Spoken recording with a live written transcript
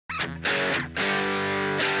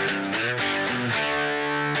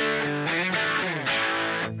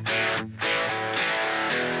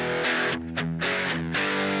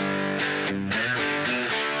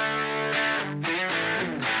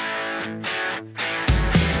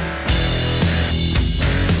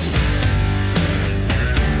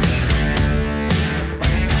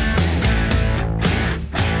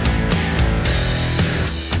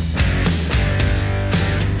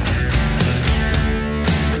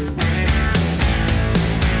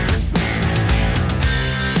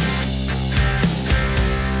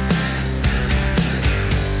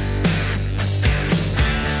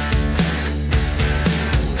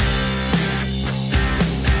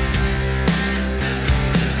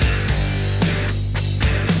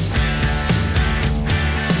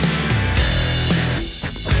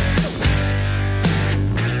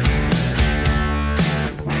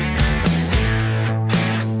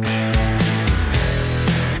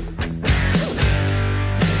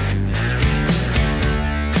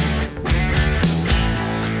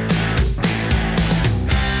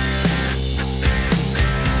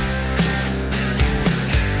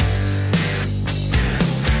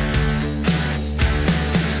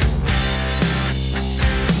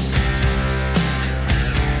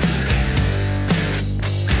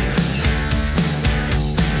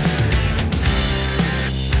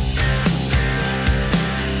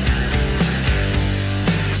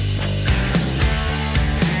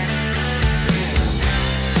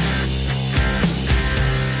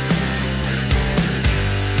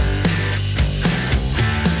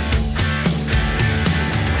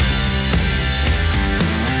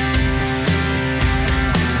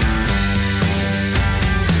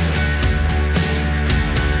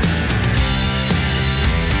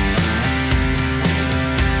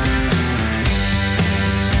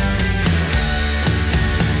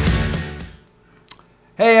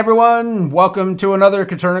Hey everyone, welcome to another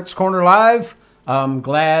Coturnix Corner Live. I'm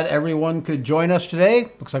glad everyone could join us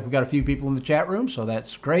today. Looks like we've got a few people in the chat room, so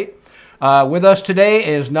that's great. With us today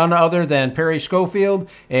is none other than Perry Schofield,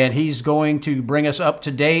 and he's going to bring us up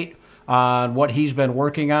to date on what he's been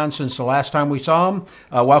working on since the last time we saw him.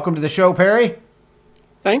 Welcome to the show, Perry.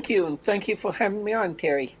 Thank you, and thank you for having me on,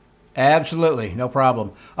 Terry. Absolutely, no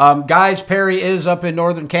problem. Guys, Perry is up in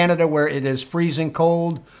northern Canada where it is freezing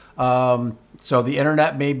cold. So the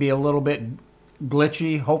internet may be a little bit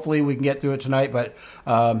glitchy. Hopefully we can get through it tonight, but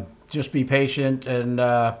just be patient and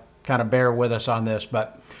kind of bear with us on this.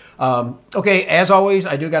 But okay, as always,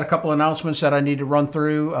 I do got a couple announcements that I need to run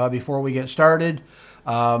through before we get started.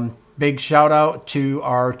 Big shout out to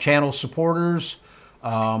our channel supporters,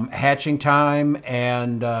 Hatching Time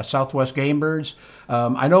and Southwest Game Birds.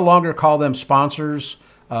 I no longer call them sponsors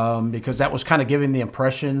because that was kind of giving the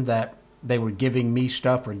impression that they were giving me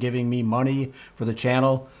stuff or giving me money for the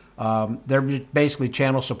channel. They're basically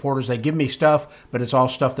channel supporters. They give me stuff, but it's all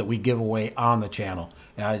stuff that we give away on the channel.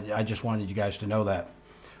 And I just wanted you guys to know that.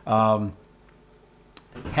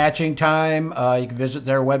 Hatching Time, you can visit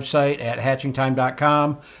their website at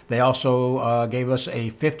hatchingtime.com. They also gave us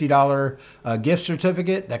a $50 gift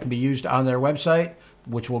certificate that can be used on their website,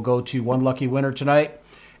 which will go to one lucky winner tonight.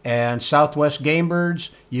 And Southwest Game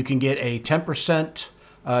Birds, you can get a 10%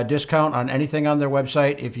 discount on anything on their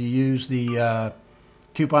website if you use the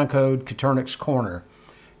coupon code Coturnix Corner.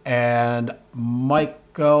 And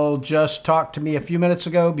Michael just talked to me a few minutes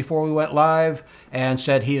ago before we went live and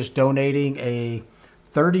said he is donating a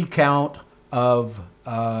 30 count of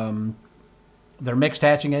their mixed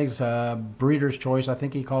hatching eggs, breeder's choice, I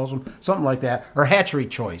think he calls them, something like that, or hatchery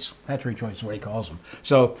choice. Hatchery choice is what he calls them.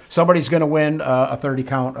 So somebody's going to win a 30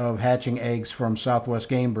 count of hatching eggs from Southwest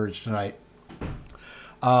Game Birds tonight.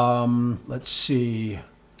 Let's see.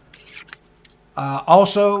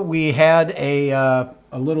 Also, we had a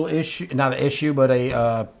little issue, not an issue, but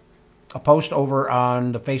a post over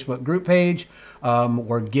on the Facebook group page.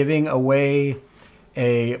 We're giving away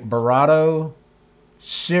a Barato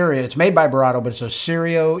Cerio. It's made by Barato, but it's a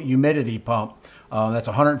Cerio humidity pump. That's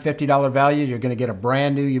a $150 value. You're going to get a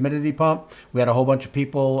brand new humidity pump. We had a whole bunch of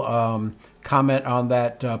people comment on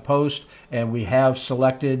that post, and we have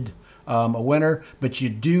selected a winner, but you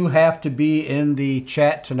do have to be in the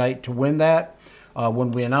chat tonight to win that.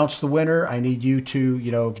 When we announce the winner, I need you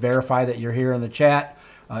to, verify that you're here in the chat.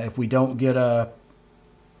 If we don't get a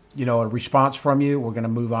response from you, we're going to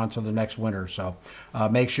move on to the next winner. So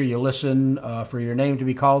make sure you listen for your name to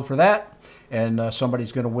be called for that, and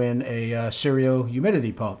somebody's going to win a Cerio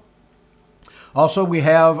humidity pump. Also, we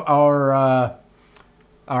have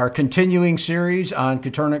our continuing series on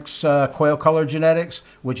Coturnix quail color genetics,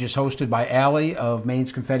 which is hosted by Allie of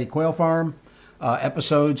Maine's Confetti Quail Farm.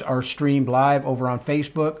 episodes are streamed live over on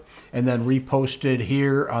Facebook and then reposted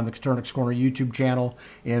here on the Coturnix Corner YouTube channel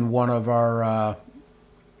in one of our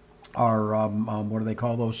what do they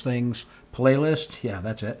call those things? Playlist? Yeah,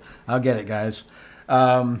 that's it. I'll get it, guys.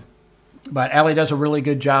 But Allie does a really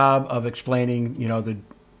good job of explaining,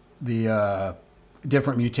 the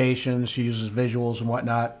different mutations. She uses visuals and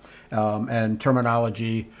whatnot, and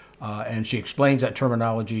terminology, and she explains that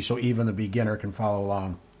terminology so even the beginner can follow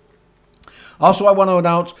along. Also, I want to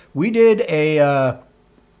announce we did a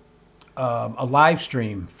live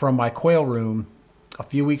stream from my quail room a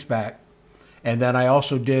few weeks back. And then I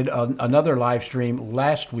also did another live stream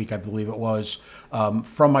last week, I believe it was,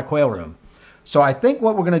 from my quail room. So I think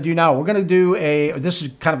what we're going to do now, we're going to do this is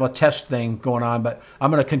kind of a test thing going on, but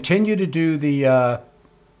I'm going to continue to do the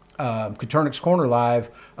Coturnix Corner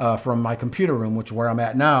live from my computer room, which is where I'm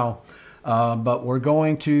at now. But we're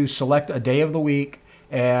going to select a day of the week,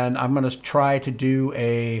 and I'm going to try to do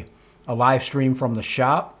a live stream from the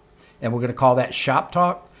shop, and we're going to call that Shop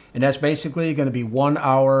Talk. And that's basically going to be 1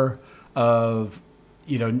 hour of,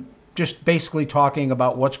 just basically talking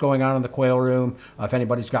about what's going on in the quail room. If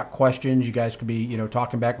anybody's got questions, you guys could be,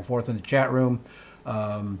 talking back and forth in the chat room.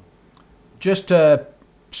 Just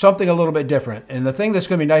something a little bit different. And the thing that's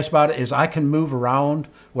going to be nice about it is I can move around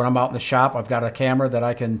when I'm out in the shop. I've got a camera that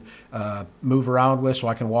I can move around with, so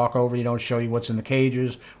I can walk over, show you what's in the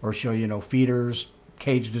cages or show you, feeders,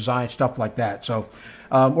 cage design, stuff like that. So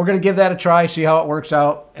we're going to give that a try, see how it works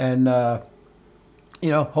out, and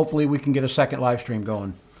hopefully we can get a second live stream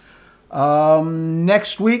going.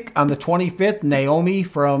 Next week on the 25th, Naomi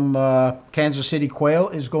from Kansas City Quail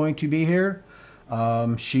is going to be here.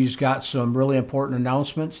 She's got some really important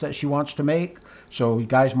announcements that she wants to make. So you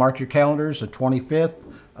guys mark your calendars, the 25th.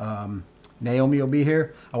 Naomi will be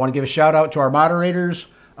here. I want to give a shout out to our moderators,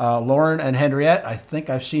 Lauren and Henriette. I think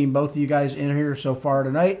I've seen both of you guys in here so far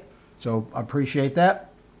tonight, so I appreciate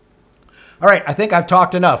that. All right, I think I've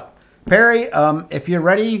talked enough. Perry, if you're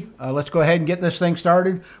ready, let's go ahead and get this thing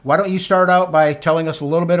started. Why don't you start out by telling us a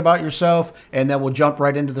little bit about yourself, and then we'll jump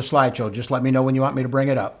right into the slideshow. Just let me know when you want me to bring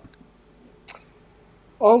it up.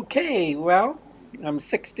 Okay, well, I'm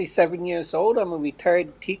 67 years old. I'm a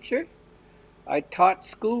retired teacher. I taught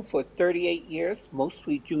school for 38 years,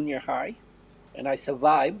 mostly junior high, and I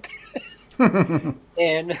survived.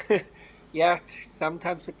 And yeah,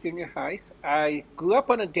 sometimes with junior highs. I grew up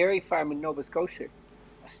on a dairy farm in Nova Scotia.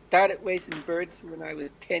 I started raising birds when I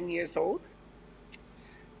was 10 years old.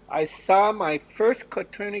 I saw my first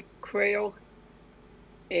Coturnix quail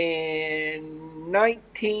in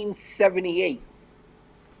 1978.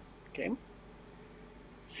 Okay.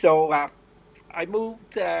 So I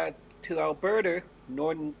moved to Alberta,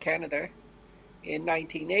 northern Canada, in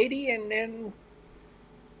 1980, and then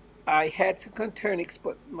I had some Coturnix,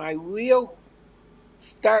 but my real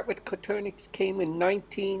start with Coturnix came in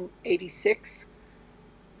 1986.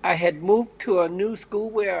 I had moved to a new school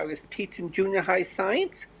where I was teaching junior high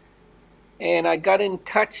science, and I got in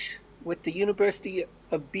touch with the University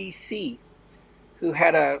of BC, who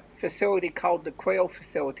had a facility called the Quail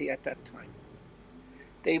Facility at that time.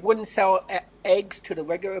 They wouldn't sell eggs to the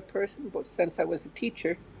regular person, but since I was a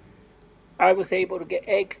teacher, I was able to get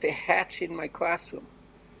eggs to hatch in my classroom.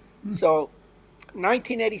 So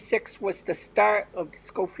 1986 was the start of the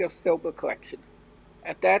Schofield Silver collection.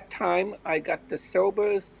 At that time, I got the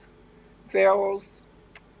Silvers, Pharaohs,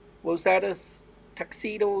 Rosettas,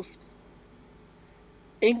 Tuxedos,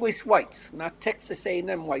 English Whites, not Texas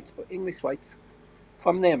A&M Whites, but English Whites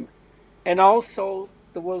from them. And also,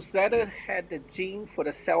 the Rosetta had the gene for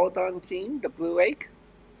the Celadon gene, the blue egg.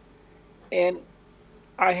 And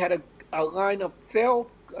I had a line of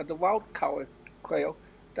the wild color quail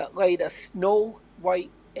that laid a snow white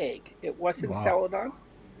egg. It wasn't Celadon.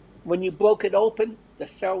 When you broke it open, the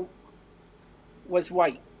cell was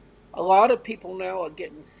white. A lot of people now are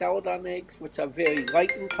getting Celadon eggs, which are very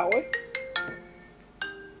light in color.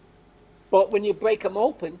 But when you break them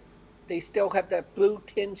open, they still have that blue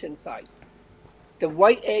tinge inside. The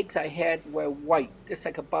white eggs I had were white, just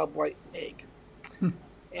like a Bob White egg.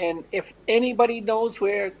 And if anybody knows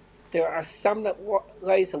where there are some that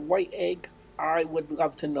lays a white egg, I would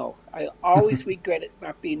love to know. I always regret it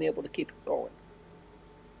not being able to keep it going.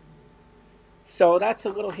 So that's a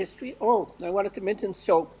little history. Oh, I wanted to mention,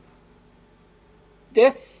 so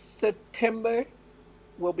this September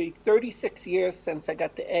will be 36 years since I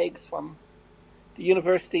got the eggs from the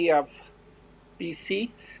University of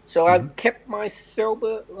BC. So I've kept my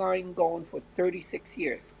silver line going for 36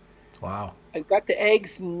 years. Wow. I got the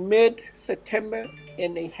eggs mid-September,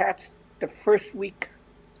 and they hatched the first week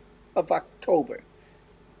of October.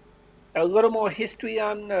 a little more history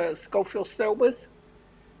on Schofield silvers.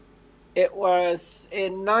 It was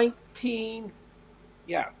in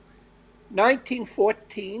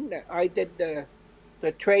 1914 that I did the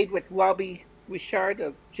trade with Robbie Richard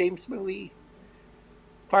of James Marie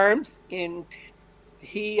Farms, and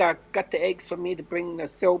he got the eggs for me to bring the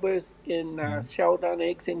silvers in shell-down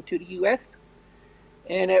eggs into the U.S.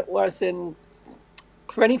 And it was in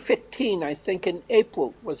 2015, I think in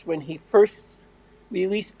April, was when he first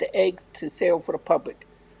released the eggs to sale for the public.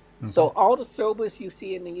 Okay. So all the silvers you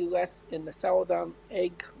see in the U.S. in the shell-down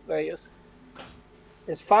egg layers,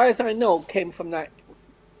 as far as I know, came from that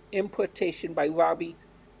importation by Robbie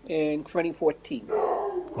in 2014.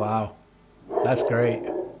 Wow, that's great.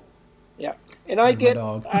 Yeah, and I get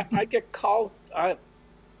called. I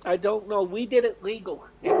don't know. We did it legal.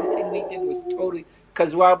 Everything we did was totally,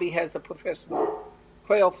 because Robbie has a professional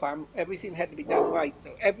quail farm. Everything had to be done right.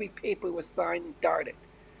 So every paper was signed and darted.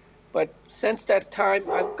 But since that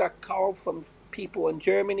time, I've got calls from people in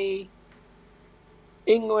Germany,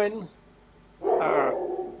 England,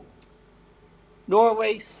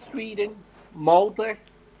 Norway, Sweden, Malta,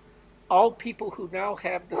 all people who now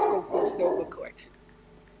have the Schofield silver collection.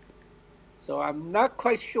 So I'm not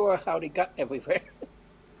quite sure how they got everywhere.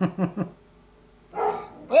 But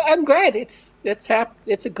I'm glad it's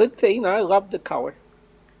a good thing. I love the color.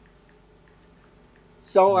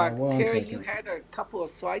 So Terry, you had a couple of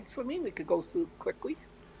slides for me. We could go through quickly.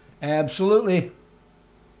 Absolutely.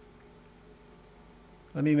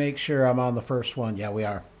 Let me make sure I'm on the first one. Yeah, we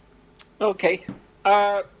are. Okay.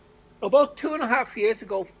 About 2.5 years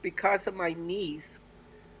ago, because of my knees,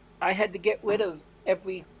 I had to get rid of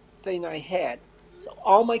everything I had. So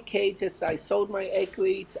all my cages, I sold my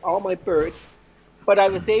acorns, all my birds, but I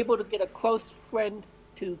was able to get a close friend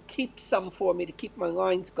to keep some for me to keep my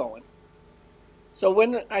lines going. So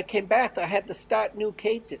when I came back, I had to start new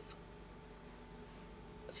cages.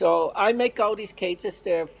 So I make all these cages.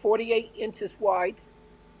 They're 48 inches wide,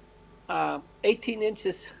 18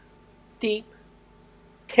 inches deep,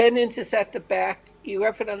 10 inches at the back,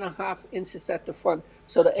 11.5 inches at the front,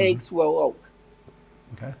 so the eggs roll out.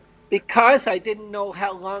 Okay. Because I didn't know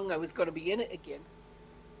how long I was going to be in it again,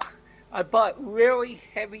 I bought really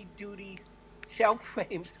heavy-duty shelf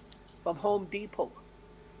frames from Home Depot.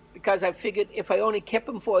 Because I figured if I only kept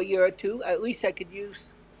them for a year or two, at least I could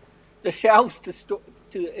use the shelves as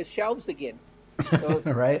shelves again. So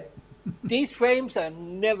right. These frames are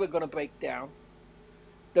never going to break down.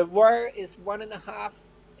 The wire is 1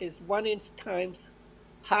 inch times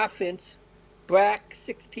 1/2 inch black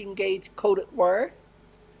 16 gauge coated wire.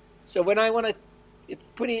 So when I want to, it's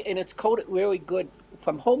pretty, and it's coated really good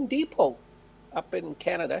from Home Depot up in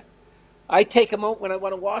Canada. I take them out when I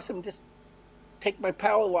want to wash them, just take my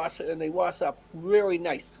power washer and they wash up really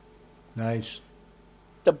nice. Nice.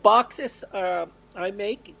 The boxes I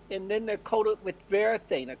make, and then they're coated with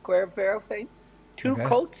Varathane, clear Varathane, 2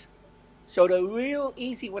 coats. So they're real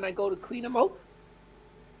easy when I go to clean them out.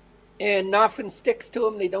 And nothing sticks to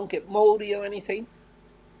them. They don't get moldy or anything.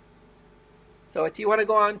 So if you want to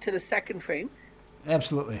go on to the second frame.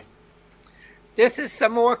 Absolutely. This is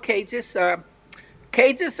some more cages.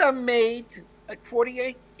 Cages are made like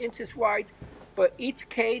 48 inches wide, but each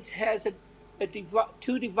cage has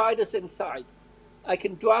 2 dividers inside. I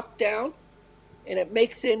can drop down, and it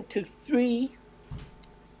makes into 3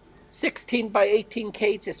 16 by 18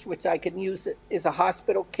 cages, which I can use as a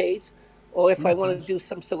hospital cage, or if I want to do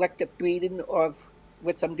some selective breeding,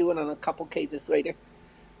 which I'm doing on a couple cages later.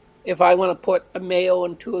 If I want to put a male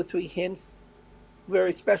and 2 or 3 hens,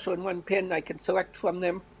 very special in one pen, I can select from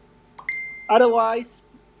them. Otherwise,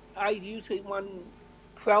 I usually want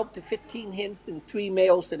 12 to 15 hens and 3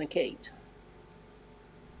 males in a cage.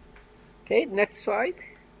 Okay, next slide.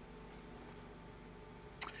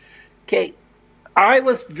 Okay, I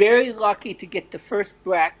was very lucky to get the first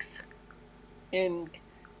bracts in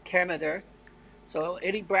Canada. So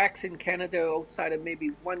any bracts in Canada outside of maybe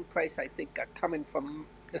one price, I think, are coming from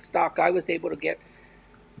the stock I was able to get.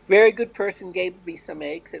 Very good person gave me some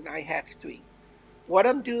eggs, and I hatched 3. What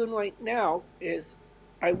I'm doing right now is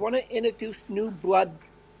I want to introduce new blood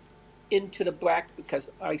into the bract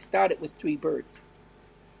because I started with 3 birds.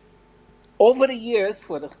 Over the years,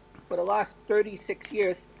 for the last 36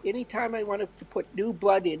 years, anytime I wanted to put new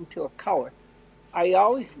blood into a color, I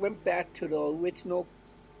always went back to the original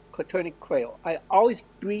Coturnix quail. I always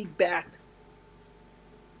breed back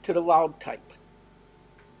to the wild type.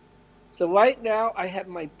 So right now, I have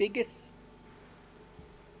my biggest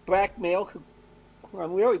black male, who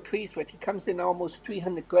I'm really pleased with. He comes in almost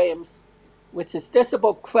 300 grams, which is just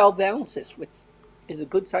about 12 ounces, which is a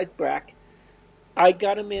good-sized brack. I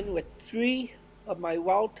got him in with 3 of my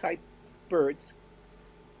wild type birds.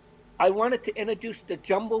 I wanted to introduce the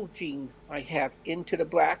jumbo gene I have into the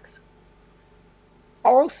bracts.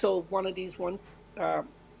 Also, one of these ones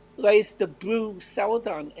lays the blue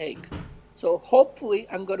celadon eggs. So hopefully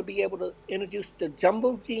I'm going to be able to introduce the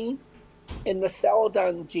jumbo gene and the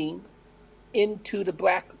celadon gene into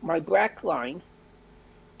the my bract line,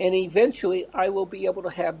 and eventually I will be able to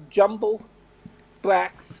have jumbo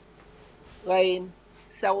bracts laying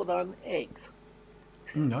celadon eggs.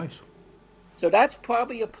 Nice. So that's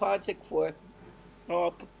probably a project for,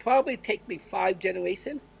 probably take me 5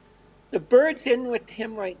 generations. The birds in with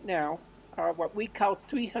him right now are what we call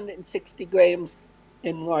 360 grams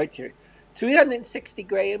and larger. 360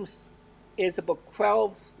 grams is about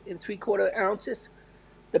 12 3/4 ounces.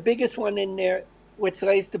 The biggest one in there, which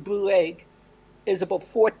lays the blue egg, is about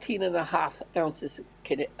 14.5 ounces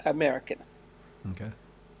American. Okay.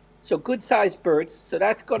 So good sized birds. So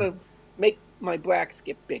that's going to make my bracts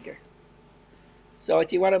get bigger. So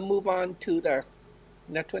do you want to move on to the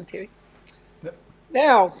next one, Terry? Yep.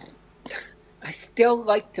 Now, I still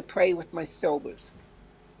like to play with my silvers.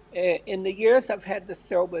 In the years I've had the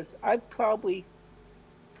silvers, I've probably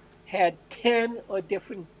had 10 or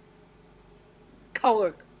different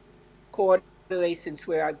color coordinations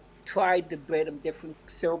where I've tried to breed them different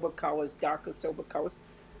silver colors, darker silver colors.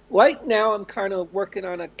 Right now, I'm kind of working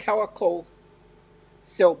on a calico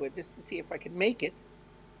silver just to see if I can make it.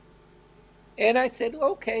 And I said,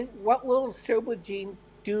 okay, what will the silver gene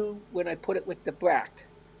do when I put it with the bract?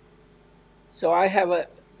 So I have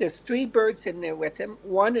there's 3 birds in there with him.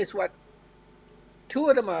 One is 2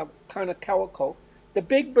 of them are kind of calico. The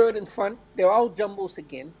big bird in front, they're all jumbos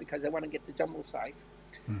again because I want to get the jumbo size.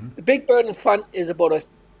 Mm-hmm. The big bird in front is about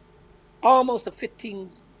almost a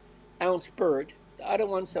 15-ounce bird. The other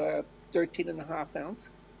ones are 13.5 ounce.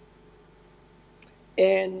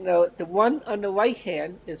 And the one on the right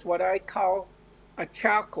hand is what I call a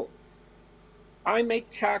charcoal. I make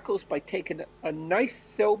charcoals by taking a nice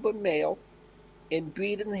silver male and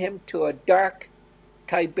breeding him to a dark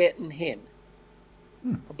Tibetan hen.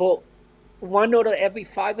 About 1 out of every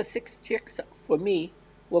 5 or 6 chicks for me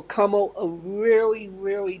will come out a really,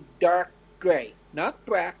 really dark gray. Not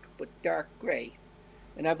black, but dark gray.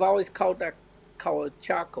 And I've always called that color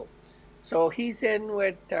charcoal. So he's in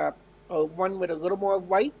with one with a little more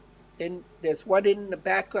white. And there's one in the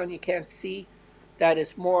background you can't see that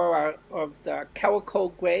is more of the calico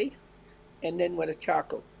gray. And then with a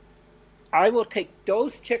charcoal. I will take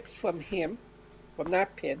those chicks from him, from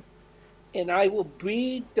that pen, and I will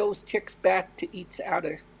breed those chicks back to each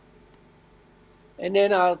other. And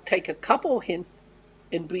then I'll take a couple hints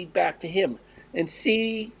and breed back to him and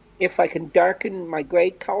see if I can darken my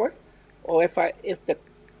gray color or if the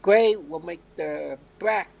gray will make the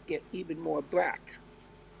black get even more black.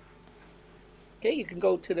 Okay, you can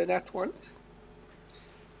go to the next one.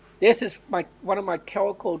 This is one of my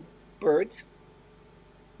calico birds.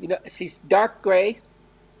 You know, she's dark gray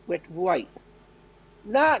with white.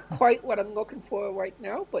 Not quite what I'm looking for right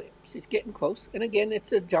now, but she's getting close. And again,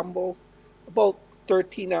 it's a jumbo, about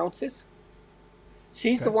 13 ounces.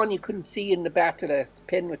 She's the one you couldn't see in the back of the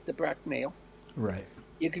pen with the black male. Right.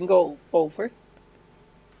 You can go over.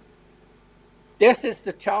 This is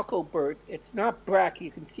the charcoal bird. It's not black. You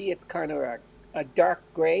can see it's kind of a dark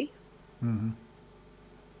gray. Mm-hmm.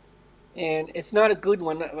 And it's not a good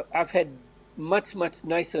one. I've had much, much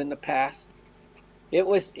nicer in the past. It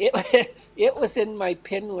was in my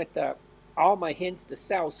pen with all my hens to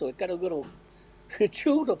sell, so it got a little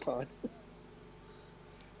chewed upon.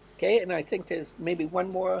 Okay, and I think there's maybe 2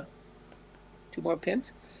 more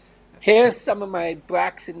pins. Here's some of my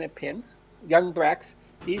bracts in the pen, young bracts.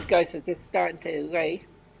 These guys are just starting to lay.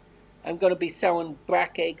 I'm going to be selling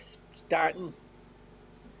bract eggs starting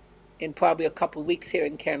in probably a couple of weeks here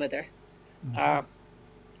in Canada. Mm-hmm.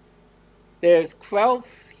 There's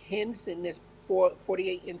 12 hens in this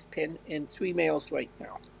 48-inch pin and 3 males right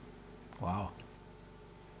now. Wow.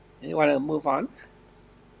 And you want to move on?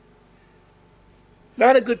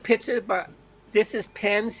 Not a good picture, but this is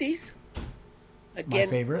pansies. Again,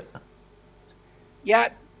 my favorite. Yeah,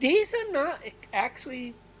 these are not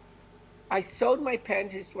actually. I sold my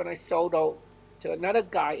pansies when I sold out to another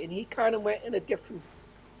guy, and he kind of went in a different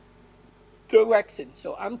direction.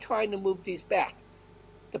 So I'm trying to move these back.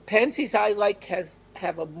 The pansies I like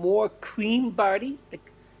have a more cream body.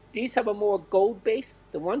 These have a more gold base.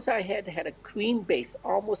 The ones I had a cream base,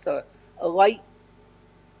 almost a light,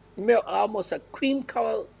 almost a cream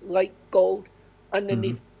color, light gold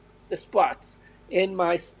underneath the spots. And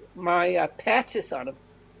my patches on them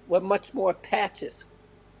were much more patches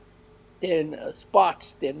than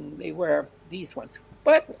spots than they were these ones.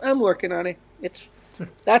 But I'm working on it. It's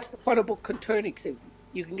That's the fun about Coturnix.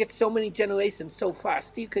 You can get so many generations so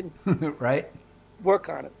fast. You can Right? work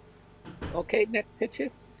on it. Okay, next picture.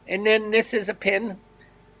 And then this is a pin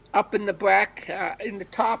up in the back. In the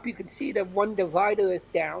top, you can see that one divider is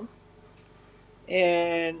down.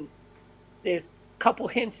 And there's a couple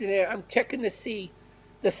hints in there. I'm checking to see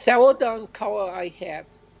the celadon color I have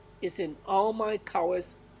is in all my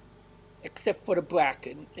colors except for the black.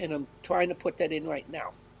 And I'm trying to put that in right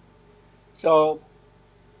now. So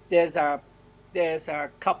there's a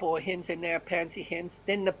couple of hints in there, pansy hints.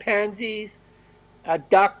 Then the pansies,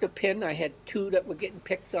 Dr. Pin, I had two that were getting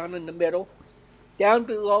picked on in the middle. Down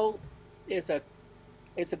below is a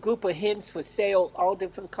group of hints for sale, all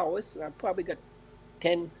different colors. I probably got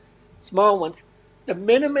 10 small ones. The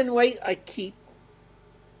minimum weight I keep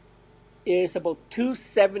is about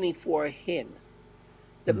 270 for a hin.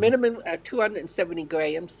 The minimum 270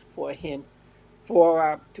 grams for a hin.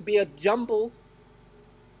 For to be a jumbo,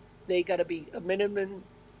 they got to be a minimum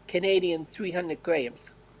Canadian 300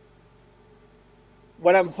 grams.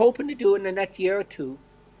 What I'm hoping to do in the next year or two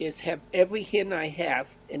is have every hin I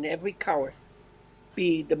have in every color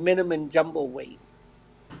be the minimum jumbo weight.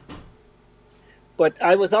 But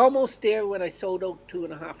I was almost there when I sold out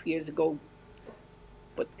 2.5 years ago.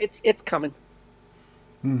 But it's coming.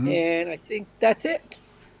 And I think that's it.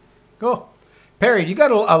 Cool. Perry, you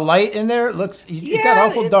got a light in there? It looks it got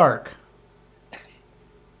awful dark.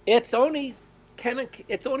 It's only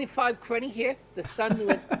 5:20 here. The sun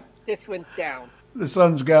went down. The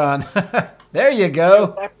sun's gone. There you go.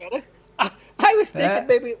 Is that better? I was thinking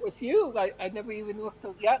maybe it was you. I never even looked.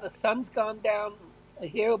 Yeah, the sun's gone down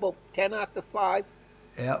here about 10 after 5.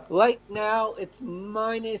 Yep. Right now it's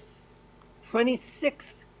minus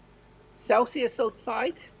 26 Celsius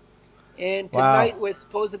outside. And tonight we're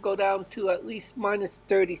supposed to go down to at least minus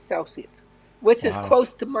 30 Celsius, which is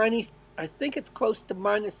close to minus, I think it's close to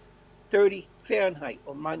minus 30 Fahrenheit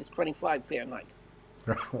or minus 25 Fahrenheit.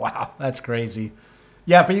 Wow, that's crazy.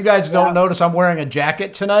 Yeah, for you guys who don't notice, I'm wearing a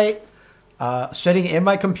jacket tonight. Sitting in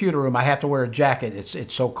my computer room, I have to wear a jacket.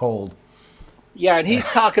 It's so cold. Yeah, and he's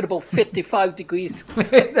talking about 55 degrees.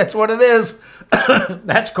 That's what it is.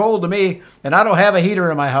 That's cold to me. And I don't have a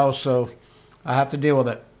heater in my house, so I have to deal with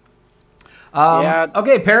it.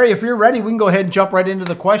 Okay, Perry, if you're ready, we can go ahead and jump right into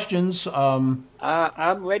the questions. I'm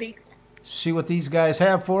ready. See what these guys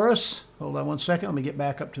have for us. Hold on one second. Let me get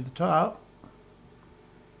back up to the top.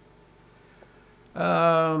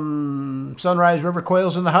 Sunrise River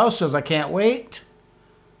Quails in the house says, I can't wait.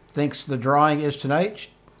 Thinks the drawing is tonight.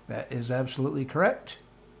 That is absolutely correct.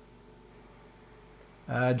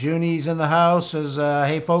 Junie's in the house says,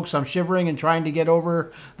 hey, folks, I'm shivering and trying to get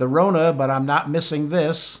over the Rona, but I'm not missing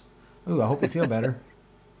this. Ooh, I hope you feel better.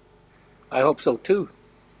 I hope so, too.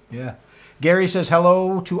 Yeah. Gary says,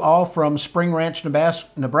 hello to all from Spring Ranch,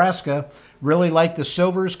 Nebraska. Really like the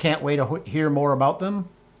silvers. Can't wait to hear more about them.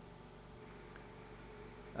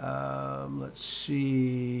 Let's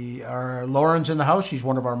see. Lauren's in the house. She's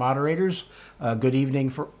one of our moderators. Good evening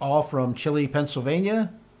for all from Chile,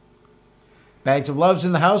 Pennsylvania. Bags of Love's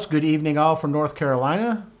in the house. Good evening all from North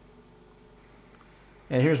Carolina.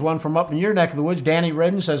 And here's one from up in your neck of the woods. Danny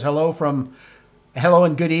Redden says hello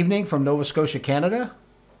and good evening from Nova Scotia, Canada.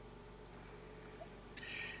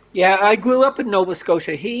 Yeah, I grew up in Nova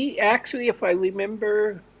Scotia. He actually, if I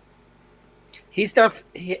remember,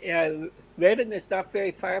 Redden is not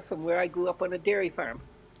very far from where I grew up on a dairy farm.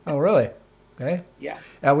 Oh, really? Okay. Yeah.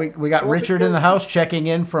 We got Richard in the house checking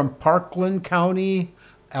in from Parkland County,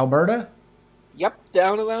 Alberta. Yep,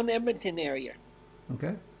 down around the Edmonton area.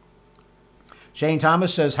 Okay. Shane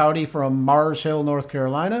Thomas says howdy from Mars Hill, North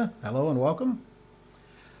Carolina. Hello and welcome.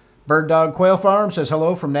 Bird Dog Quail Farm says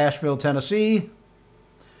hello from Nashville, Tennessee.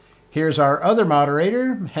 Here's our other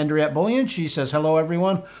moderator, Henriette Bullion. She says hello,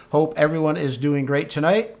 everyone. Hope everyone is doing great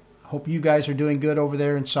tonight. Hope you guys are doing good over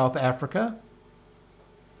there in South Africa.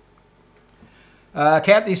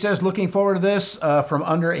 Kathy says looking forward to this from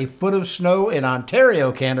under a foot of snow in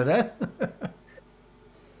Ontario, Canada.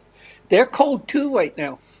 They're cold too right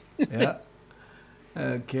now. Yeah.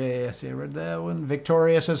 Okay, I see I read that one.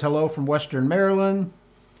 Victoria says hello from Western Maryland.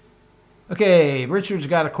 Okay, Richard's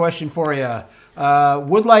got a question for you.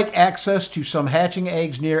 Would like access to some hatching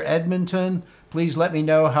eggs near Edmonton. Please let me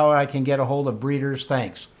know how I can get a hold of breeders.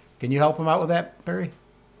 Thanks. Can you help him out with that, Barry?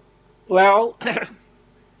 Well,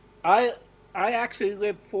 I actually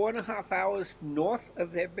live 4.5 hours north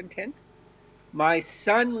of Edmonton. My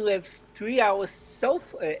son lives 3 hours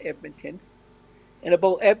south of Edmonton. And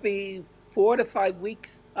about every 4 to 5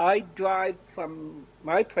 weeks, I drive from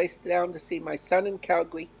my place down to see my son in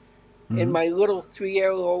Calgary and my little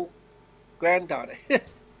 3-year-old granddaughter.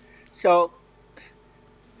 So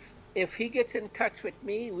if he gets in touch with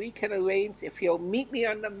me, we can arrange if he'll meet me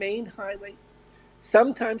on the main highway.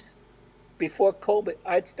 Sometimes before COVID,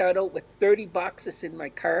 I'd start out with 30 boxes in my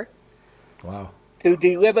car Wow. to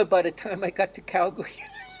deliver by the time I got to Calgary.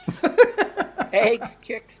 Eggs,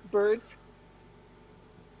 chicks, birds.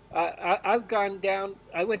 I've gone down.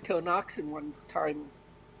 I went to an auction one time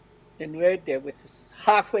in Red there, which is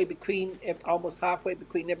almost halfway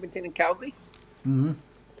between Edmonton and Calgary. Mm-hmm.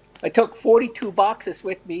 I took 42 boxes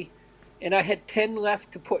with me, and I had 10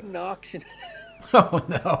 left to put in the auction. Oh,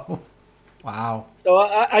 no. Wow. So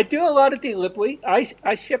I do a lot of delivery.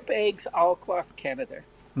 I ship eggs all across Canada.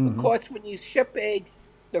 Mm-hmm. Of course, when you ship eggs,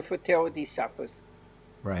 the fertility suffers.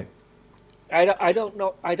 Right. I don't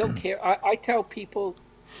know. I don't care. I tell people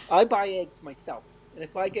I buy eggs myself. And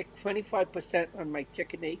if I get 25% on my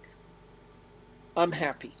chicken eggs, I'm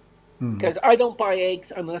happy. Because I don't buy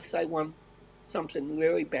eggs unless I want something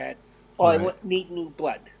really bad or Right. I need new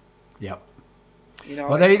blood. Yep. You know.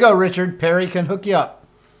 Well, there you go, Richard. Perry can hook you up.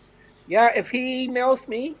 Yeah, if he emails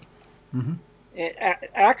me. Mm-hmm.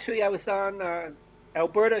 Actually, I was on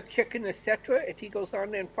Alberta Chicken, etc. If he goes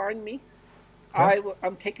on there and find me, Okay.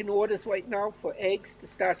 I'm taking orders right now for eggs to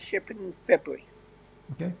start shipping in February.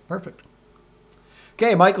 Okay, perfect.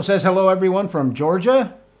 Okay, Michael says hello, everyone from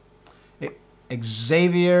Georgia.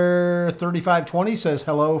 Xavier 3520 says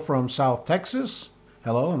hello from South Texas.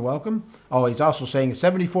 Hello and welcome. Oh, he's also saying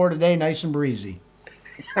 74 today, nice and breezy.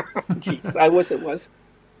 Jeez, I wish it was.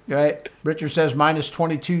 Right. Richard says minus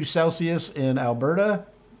 22 Celsius in Alberta.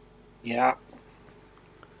 Yeah.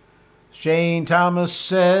 Shane Thomas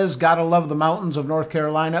says, gotta love the mountains of North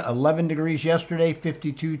Carolina. 11 degrees yesterday,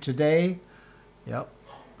 52 today. Yep.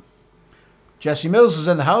 Jesse Mills is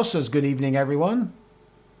in the house, says good evening, everyone.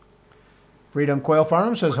 Freedom Quail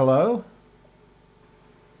Farm says hello.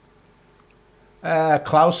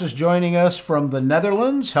 Klaus is joining us from the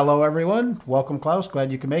Netherlands. Hello, everyone. Welcome, Klaus.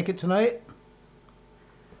 Glad you can make it tonight.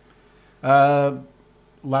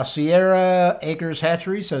 La Sierra Acres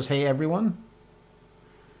Hatchery says, hey, everyone.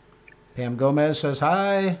 Pam Gomez says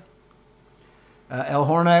hi. El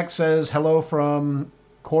Hornack says hello from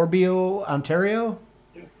Corbeil, Ontario.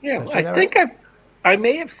 Yeah, I think right? I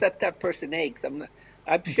may have set that person eggs.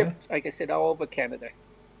 I've shipped, like I said, all over Canada.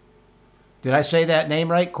 Did I say that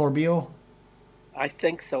name right, Corbeil? I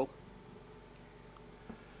think so.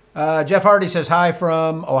 Jeff Hardy says hi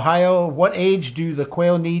from Ohio. What age do the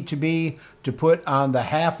quail need to be to put on the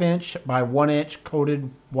 1/2 inch by 1 inch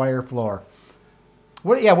coated wire floor?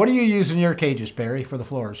 What do you use in your cages, Perry, for the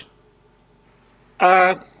floors?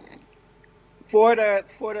 For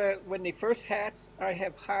the when they first hatch, I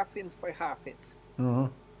have 1/2 inch by 1/2 inch. Mm-hmm.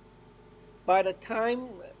 By the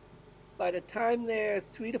time they're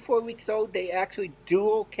 3 to 4 weeks old, they actually do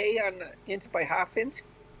okay on the inch by 1/2 inch.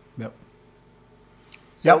 Yep.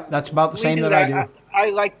 So yep, that's about the same that I do. I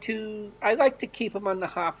like to keep them on the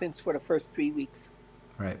 1/2 inch for the first 3 weeks.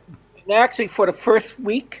 Right. And actually, for the first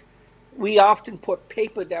week, we often put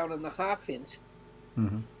paper down on the 1/2 inch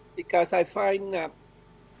because I find that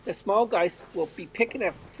the small guys will be picking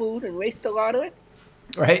up food and waste a lot of it.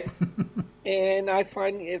 Right. And I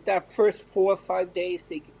find if that first 4 or 5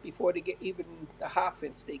 days before they get even the 1/2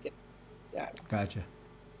 inch, they get that. Gotcha.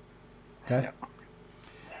 Okay. Yeah.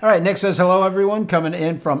 All right. Nick says hello, everyone, coming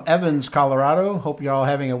in from Evans, Colorado. Hope you're all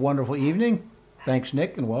having a wonderful evening. Thanks,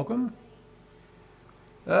 Nick, and welcome.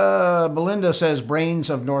 Belinda says brains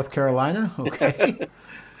of North Carolina. Okay.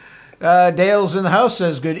 Dale's in the house,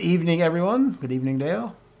 says good evening, everyone. Good evening,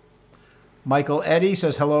 Dale. Michael Eddy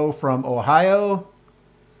says hello from Ohio.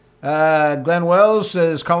 Glenn Wells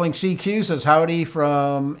says calling CQ, says howdy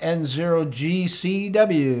from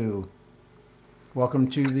N0GCW.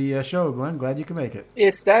 Welcome to the show, Glenn. Glad you can make it.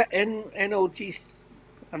 Is that NOG?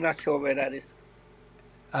 I'm not sure where that is.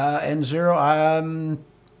 N0.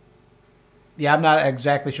 Yeah, I'm not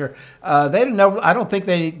exactly sure. They don't know. I don't think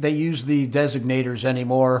they use the designators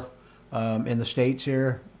anymore in the States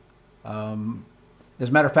here. As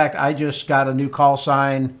a matter of fact, I just got a new call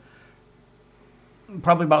sign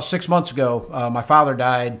probably about 6 months ago. My father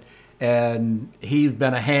died, and he's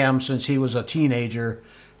been a ham since he was a teenager.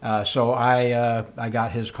 So I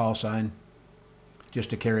got his call sign just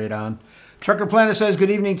to carry it on. Trucker Planet says,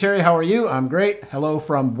 good evening, Terry. How are you? I'm great. Hello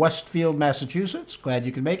from Westfield, Massachusetts. Glad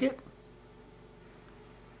you could make it.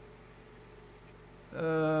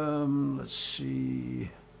 Let's see.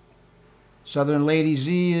 Southern Lady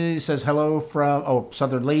Z says hello from,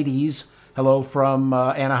 Southern Ladies. Hello from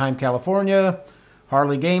Anaheim, California.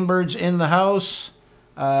 Harley Gamebird's in the house.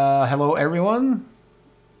 Hello, everyone.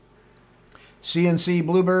 CNC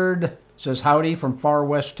Bluebird says howdy from far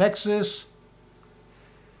west Texas.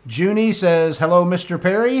 Junie says hello, Mr.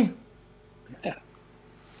 Perry. Yeah.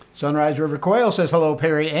 Sunrise River Coil says hello,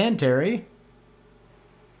 Perry and Terry.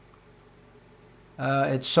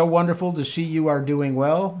 It's so wonderful to see you are doing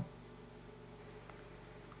well.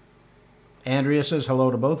 Andrea says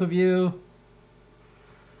hello to both of you.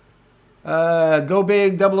 Go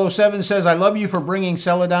Big 007 says, I love you for bringing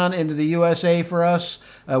Celadon into the USA for us.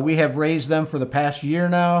 We have raised them for the past year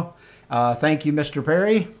now. Thank you, Mr.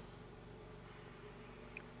 Perry.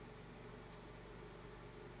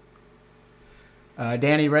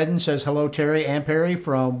 Danny Redden says, hello, Terry and Perry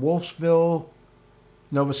from Wolfsville,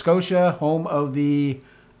 Nova Scotia, home of the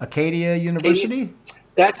Acadia University.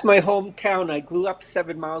 That's my hometown. I grew up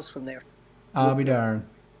 7 miles from there. I'll be darned.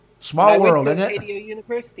 Small world, isn't it? Acadia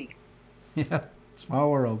University. Yeah,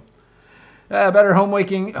 small world. Better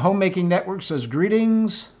Homemaking Network says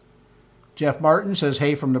greetings. Jeff Martin says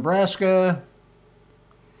hey from Nebraska.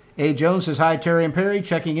 A. Jones says hi, Terry and Perry,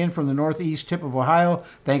 checking in from the northeast tip of Ohio.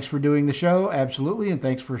 Thanks for doing the show. Absolutely, and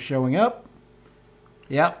thanks for showing up.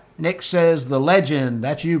 Yep. Nick says the legend.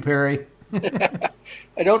 That's you, Perry.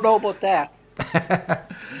 I don't know about that.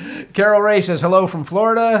 Carol Ray says hello from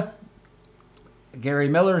Florida. Gary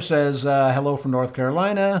Miller says hello from North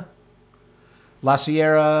Carolina. La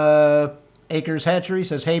Sierra Acres Hatchery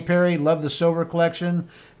says, hey, Perry, love the silver collection.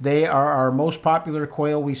 They are our most popular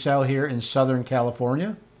quail we sell here in Southern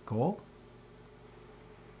California. Cool.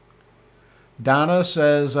 Donna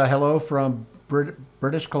says hello from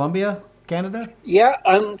British Columbia, Canada. Yeah,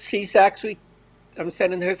 I'm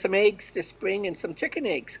sending her some eggs this spring and some chicken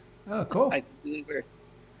eggs. Oh, cool.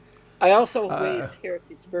 I also raise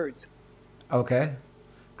heritage birds. Okay.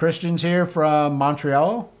 Christian's here from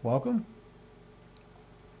Montreal. Welcome.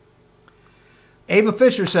 Ava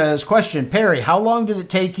Fisher says, question, Perry, how long did it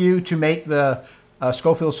take you to make the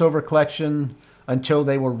Schofield Silver Collection until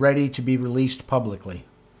they were ready to be released publicly?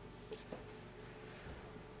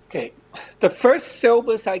 Okay. The first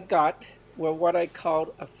silvers I got were what I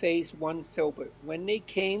called a Phase 1 silver. When they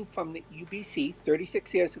came from the UBC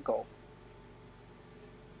 36 years ago,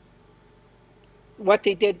 what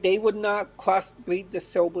they did, they would not crossbreed the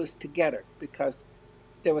silvers together because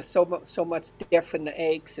there was so much death in the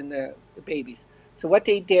eggs and the babies. So what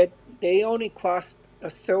they did, they only crossed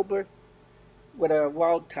a silver with a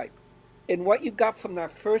wild type. And what you got from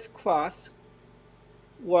that first cross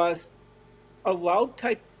was a wild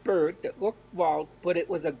type bird that looked wild, but it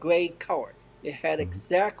was a gray color. It had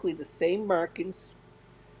exactly the same markings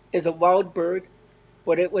as a wild bird,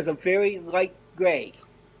 but it was a very light gray.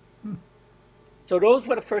 So those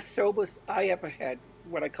were the first silvers I ever had,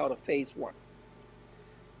 what I call a Phase 1.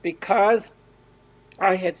 Because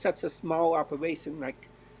I had such a small operation, like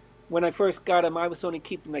when I first got them, I was only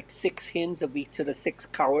keeping like 6 hens of each of the 6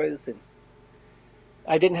 colors, and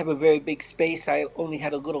I didn't have a very big space. I only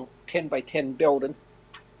had a little 10 by 10 building,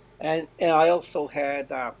 and I also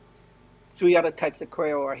had 3 other types of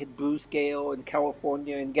quail. I had Bruce Gale in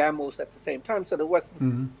California and Gamos at the same time, so there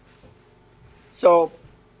wasn't. So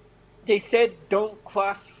they said don't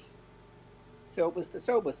cross silvers to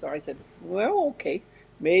silver. So I said, well, okay.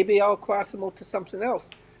 Maybe I'll cross them out to something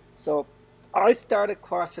else. So I started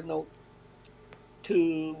crossing out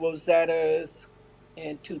 2 Rosettas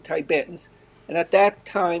and 2 Tibetans. And at that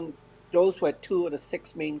time, those were 2 of the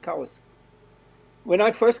 6 main colors. When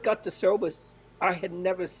I first got the silvers, I had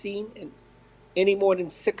never seen any more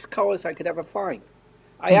than 6 colors I could ever find.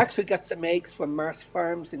 I actually got some eggs from Mars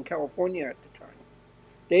Farms in California at the time.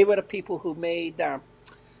 They were the people who made the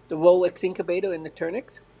Rolex incubator in the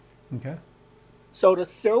Coturnix. Okay. So the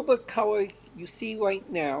silver color you see right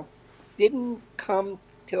now didn't come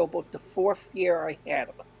till about the 4th year I had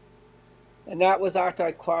them. And that was after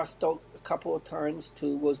I crossed out a couple of times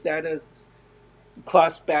to Rosettas,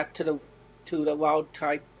 crossed back to the wild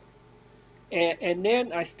type. And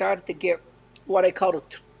then I started to get what I call a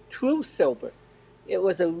true silver. It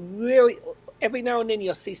was a really, every now and then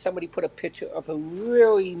you'll see somebody put a picture of a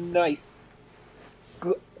really nice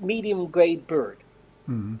medium grade bird.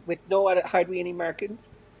 With no other hardly any markings.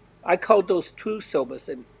 I called those true silvers,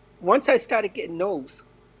 and once I started getting those,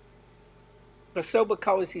 the silver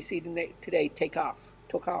colors you see today took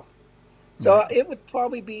off. So it would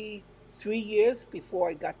probably be 3 years before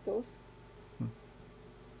I got those.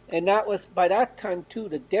 And that was, by that time too,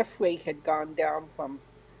 the death rate had gone down from,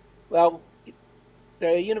 well,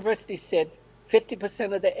 the university said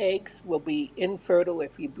 50% of the eggs will be infertile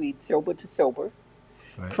if you breed silver to silver.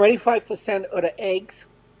 25% of the eggs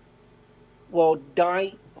will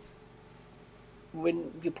die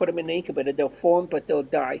when you put them in the incubator. They'll form, but they'll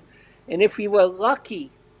die. And if you were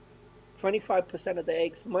lucky, 25% of the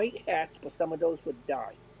eggs might hatch, but some of those would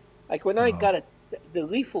die. Like when I got it, the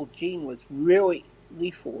lethal gene was really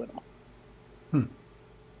lethal in them.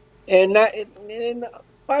 And and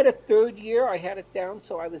by the third year, I had it down,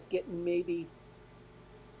 so I was getting maybe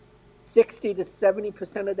 60 to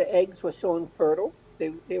 70% of the eggs were showing fertile.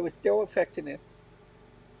 They were still affecting it.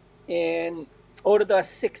 And out of the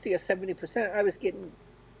 60 or 70%, I was getting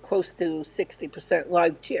close to 60%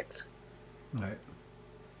 live chicks. Right.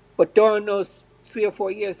 But during those 3 or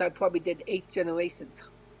 4 years, I probably did 8 generations.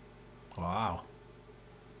 Wow.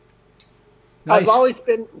 I've Nice. always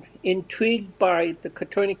been intrigued by the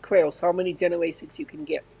Coturnix quails, how many generations you can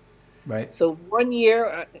get. Right. So one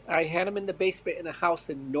year, I had them in the basement in a house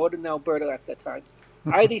in northern Alberta at the time.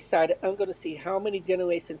 I decided I'm going to see how many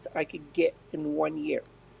generations I could get in 1 year.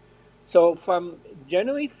 So from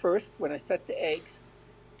January 1st, when I set the eggs,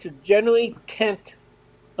 to January 10th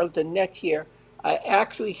of the next year, I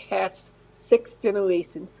actually hatched 6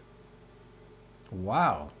 generations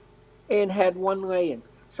Wow. and had one laying.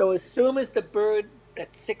 So as soon as the bird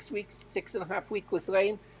at 6 weeks, 6.5 weeks was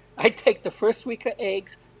laying, I take the first week of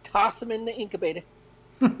eggs, toss them in the incubator,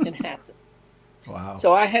 and hatch them. Wow.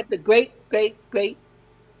 So I had the great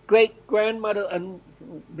grandmother, and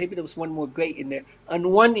maybe there was one more great in there, on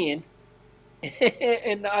one end,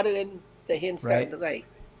 and the other end, the hen starting Right. to lay.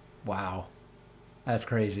 Wow. That's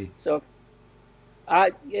crazy. So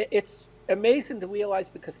it's amazing to realize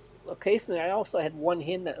because occasionally I also had one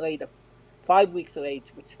hen that laid 5 weeks of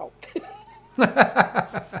age, which helped. Get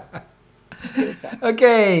it done.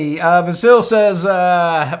 Okay. Vasil says,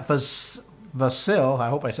 Vasil, I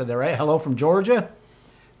hope I said that right. Hello from Georgia.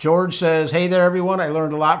 George says, hey there, everyone. I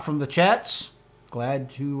learned a lot from the chats.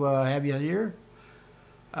 Glad to have you here.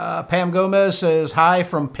 Pam Gomez says, hi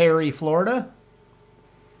from Perry, Florida.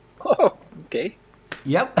 Oh, okay.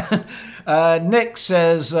 Yep. Nick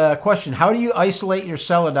says, question, how do you isolate your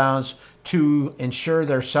celadons to ensure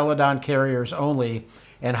they're celadon carriers only?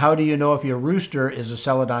 And how do you know if your rooster is a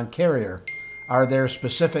celadon carrier? Are there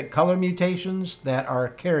specific color mutations that are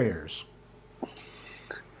carriers?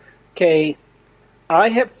 Okay. I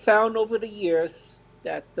have found over the years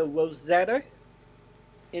that the Rosetta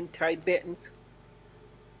in Tibetans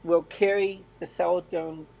will carry the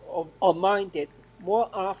celadon, or mine did, more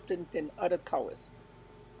often than other colors.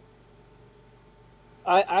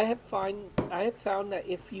 I have found that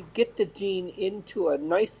if you get the gene into a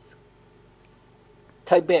nice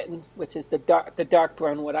Tibetan, which is the dark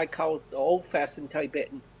brown, what I call the old fashioned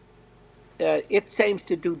Tibetan, it seems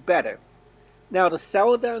to do better. Now the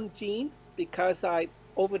celadon gene, because I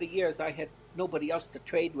over the years I had nobody else to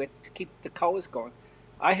trade with to keep the colors going,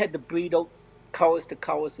 I had to breed out colors to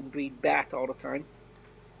colors and breed back all the time.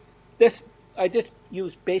 This I just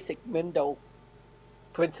use basic Mendel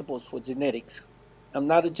principles for genetics. I'm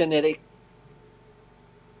not a genetic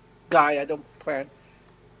guy. I don't plan,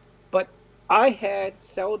 but I had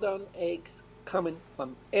celadon eggs coming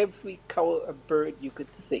from every color of bird you could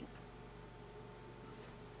think.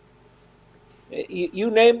 You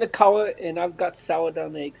name the color, and I've got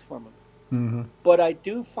celadon eggs from them. Mm-hmm. But I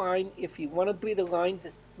do find if you want to breed a line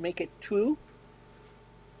to make it true,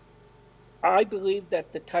 I believe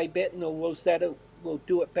that the Tibetan or Rosetta will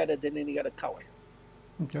do it better than any other color.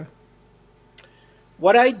 Okay.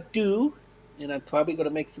 What I do, and I'm probably going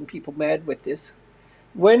to make some people mad with this,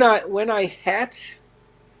 when I hatch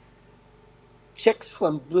chicks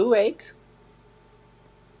from blue eggs,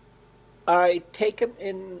 I take them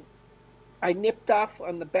and I nipped off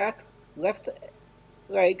on the back left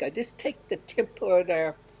leg. I just take the tip or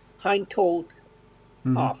the hind toe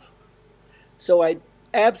Mm-hmm. off. So I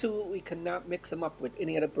absolutely cannot mix them up with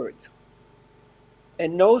any other birds.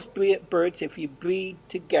 And those birds, if you breed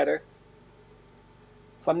together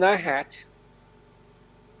from that hatch,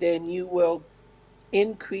 then you will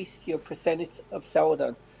increase your percentage of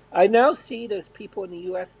celadons. I now see there's people in the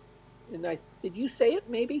U.S. and did you say it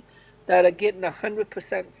maybe that are getting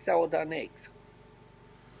 100% celadon eggs.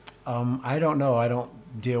 I don't know. I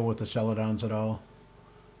don't deal with the celadons at all.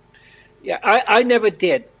 Yeah, I never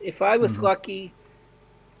did. If I was Mm-hmm. lucky,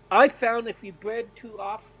 I found if you bred too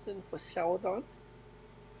often for celadon,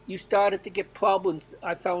 you started to get problems.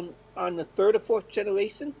 I found on the third or fourth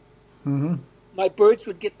generation, Mm-hmm. my birds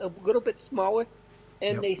would get a little bit smaller,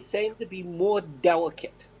 and Yep. they seem to be more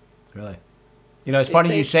delicate. Really. You know, it's They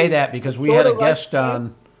funny you say say that because it's sort of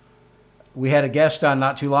like we had a guest on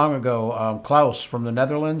not too long ago, Klaus from the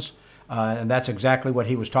Netherlands, and that's exactly what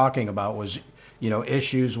he was talking about was,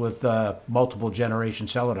 issues with multiple generation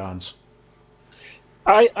celadons.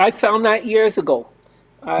 I found that years ago.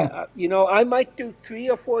 I might do 3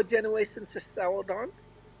 or 4 generations of celadon,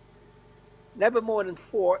 never more than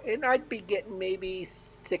four, and I'd be getting maybe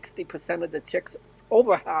 60% of the chicks.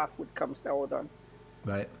 Over half would come celadon,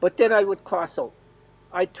 Right. but then I would cross out.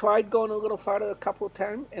 I tried going a little farther a couple of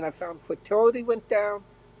times, and I found fertility went down.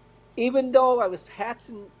 Even though I was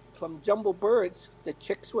hatching from jumbo birds, the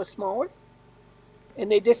chicks were smaller,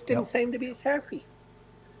 and they just didn't Yep. seem to be as happy.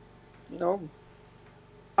 You know,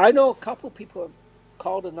 I know a couple of people have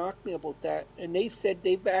called and asked me about that, and they've said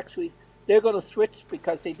they're going to switch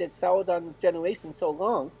because they did celadon generation so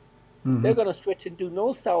long. Mm-hmm. They're going to switch and do no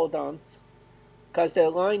celadons because their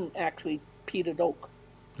line actually petered out.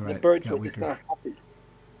 The Right. birds Got were just weaker. not happy.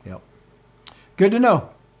 Yep. Good to know.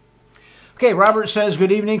 Okay, Robert says,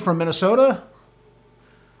 good evening from Minnesota.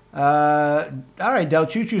 All right, Del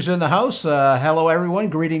Chuchu's in the house. Hello, everyone.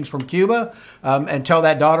 Greetings from Cuba. And tell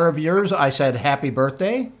that daughter of yours I said happy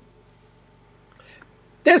birthday.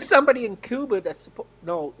 There's somebody in Cuba that's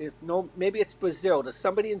maybe it's Brazil. There's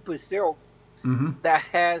somebody in Brazil Mm-hmm. that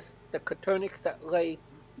has the Coturnix that lay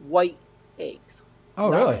white eggs.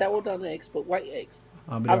 Oh, Not really? celadon eggs, but white eggs.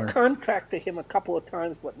 I'll be I've darned. contacted him a couple of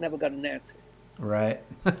times, but never got an answer. Right.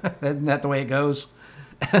 Isn't that the way it goes?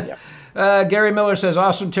 Yeah. Gary Miller says,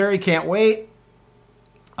 awesome, Terry. Can't wait.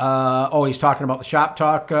 He's talking about the Shop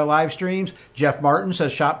Talk live streams. Jeff Martin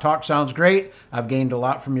says, Shop Talk sounds great. I've gained a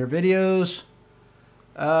lot from your videos.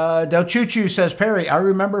 Del Chuchu says, Perry, I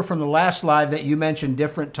remember from the last live that you mentioned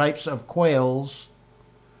different types of quails.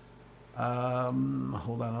 Hold on,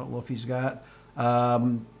 I don't know if he's got.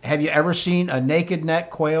 Have you ever seen a naked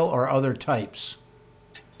neck quail or other types?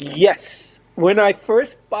 Yes. When I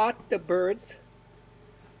first bought the birds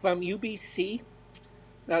from UBC,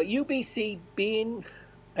 now UBC being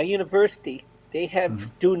a university, they have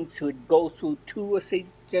students who would go through 2 or 3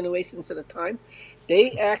 generations at a time.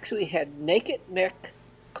 They actually had naked neck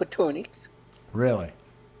Coturnix. Really?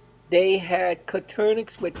 They had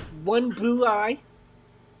Coturnix with one blue eye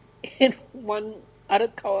and one other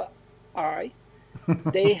color eye.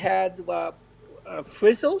 They had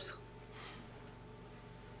frizzles,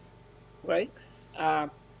 right?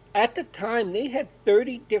 At the time, they had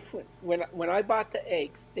 30 different. When I bought the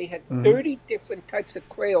eggs, they had 30 different types of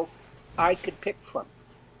quail I could pick from.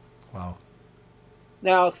 Wow.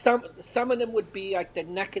 Now, some of them would be like the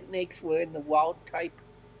naked nakes were in the wild type,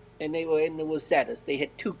 and they were in the rosettas. They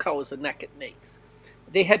had 2 colors of naked nakes.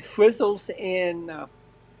 They had frizzles in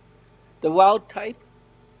the wild type,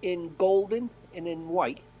 in golden and in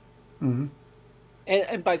white. Mm-hmm.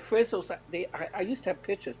 And by frizzles, I used to have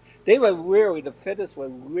pictures. They were really, the feathers were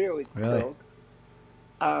really curled.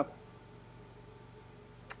 I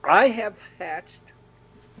have hatched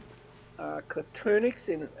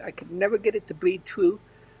Coturnix, and I could never get it to breed true.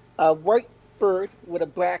 A white bird with a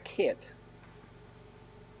black head.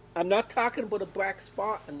 I'm not talking about a black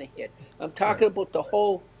spot on the head. I'm talking about the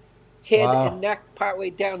whole head and neck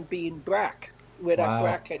partway down being black, with that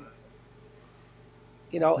black head.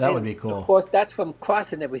 You know, that would be cool. Of course, that's from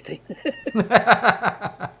crossing everything.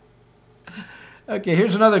 Okay,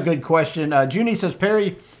 here's another good question. Junie says,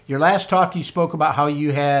 Perry, your last talk you spoke about how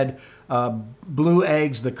you had blue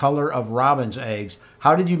eggs the color of robin's eggs.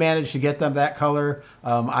 How did you manage to get them that color?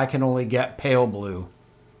 I can only get pale blue.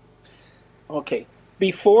 Okay.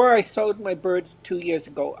 Before I sold my birds 2 years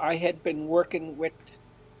ago, I had been working with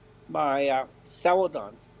my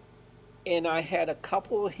celadons. And I had a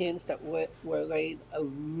couple of hens that were laying a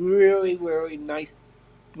really, really nice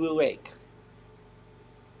blue egg.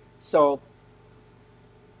 So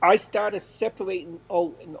I started separating,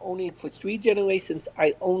 and only for 3 generations,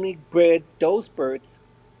 I only bred those birds.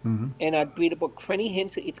 And I'd breed about 20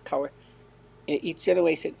 hens of each color in each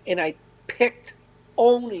generation. And I picked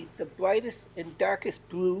only the brightest and darkest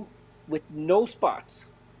blue with no spots.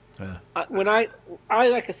 When I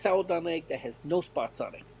like a celadon egg that has no spots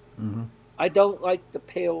on it. I don't like the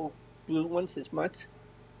pale blue ones as much.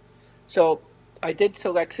 So I did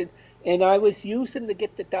selection, and I was using to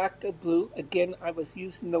get the darker blue. Again, I was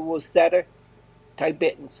using the Rosetta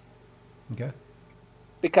Tibetans. Okay.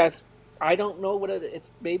 Because I don't know whether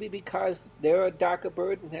it's maybe because they're a darker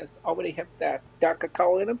bird and already have that darker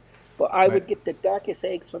color in them, but I would get the darkest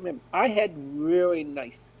eggs from him. I had really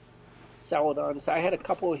nice celadons. I had a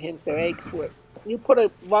couple of hens. Their eggs were, you put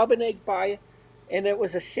a robin egg by it, and it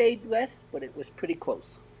was a shade less, but it was pretty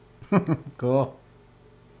close. Cool.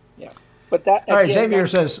 Yeah. But that, all right, Xavier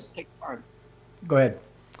says, takes time. Go ahead.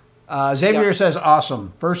 Xavier says,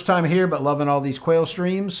 awesome. First time here, but loving all these quail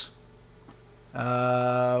streams.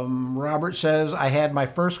 Robert says, I had my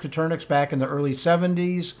first Coturnix back in the early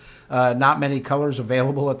 70s. Not many colors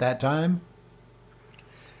available at that time.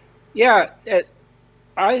 Yeah.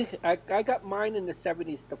 I got mine in the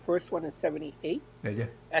 70s, the first one in 78. Did you?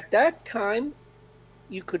 At that time,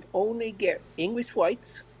 you could only get English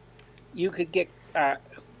whites. You could get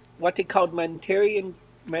what they called Montarian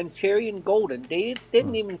Manchurian Golden. They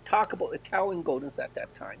didn't even talk about Italian Goldens at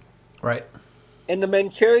that time. Right. And the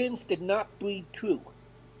Manchurians did not breed true.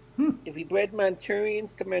 If you bred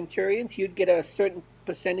Manchurians to Manchurians, you'd get a certain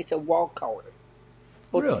percentage of wall color.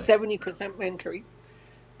 About Really? 70% Manchurian.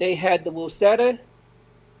 They had the Rosetta.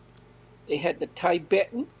 They had the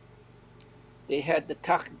Tibetan. They had the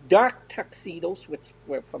dark tuxedos, which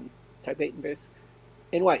were from Tibetan bears.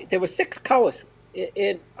 And white. There were 6 colors.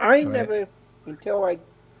 And I never, until I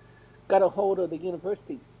got a hold of the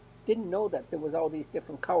university, didn't know that there was all these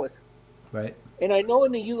different colors. Right. And I know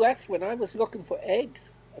in the U.S., when I was looking for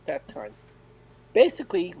eggs at that time,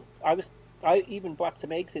 basically, I even bought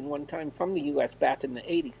some eggs in one time from the U.S. back in the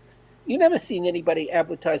 80s. You never seen anybody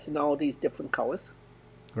advertising all these different colors.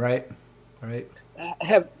 Right. Right.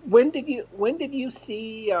 When did you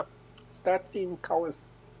start seeing colors?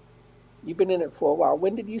 You've been in it for a while.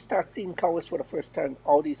 When did you start seeing colors for the first time?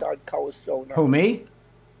 All these odd colors showing up. Who, me?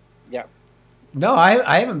 Yeah. No,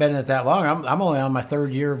 I haven't been in it that long. I'm only on my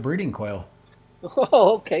 3rd year of breeding quail.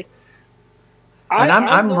 Oh, okay. And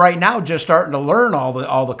I'm right now just starting to learn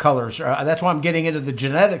all the colors. That's why I'm getting into the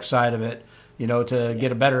genetic side of it, to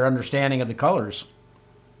get a better understanding of the colors.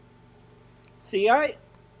 See, and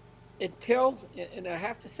I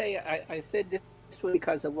have to say, I said this was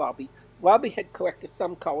because of Robbie. Robbie had corrected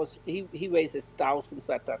some colors. He raises thousands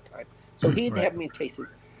at that time, so he'd have mutations.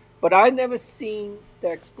 But I never seen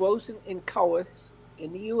the explosion in colors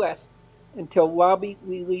in the U.S. until Robbie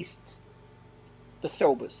released the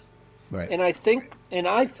Sobers. Right. And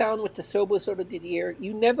I found with the Sobers over the year,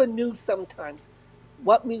 you never knew sometimes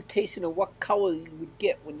what mutation or what color you would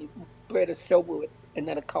get when you bred a Sober with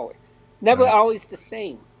another color. Never always the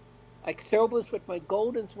same. Like Sobers with my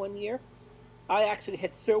Goldens one year, I actually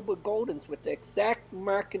had Sober Goldens with the exact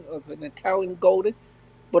marking of an Italian Golden,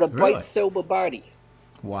 but a bright Sober body.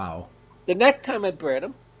 Wow. The next time I bred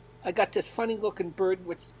them, I got this funny looking bird,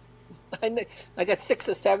 which I got 6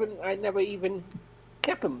 or 7. I never even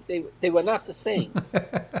kept them. They were not the same.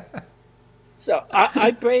 So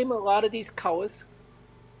I blame a lot of these colors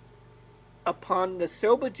upon the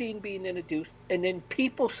Sober gene being introduced, and then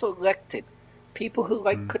people selected. People who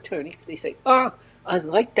like Coturnix, they say, I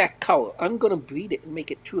like that color. I'm going to breed it and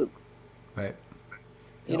make it true. Right.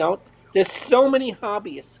 There's so many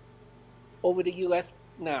hobbyists over the U.S.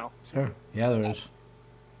 now. Sure. Yeah, there is.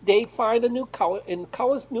 They find a new color, and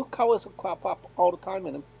new colors will crop up all the time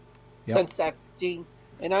in them since that gene.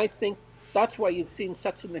 And I think that's why you've seen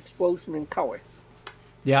such an explosion in colors.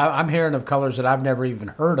 Yeah, I'm hearing of colors that I've never even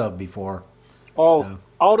heard of before. Oh,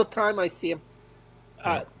 all the time I see them.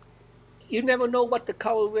 You never know what the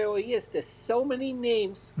color really is. There's so many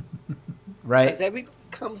names. Right. Because everybody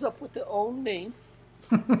comes up with their own name.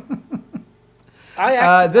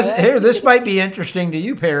 This might be interesting to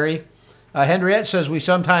you, Perry. Henriette says we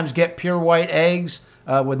sometimes get pure white eggs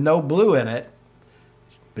with no blue in it.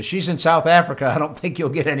 But she's in South Africa. I don't think you'll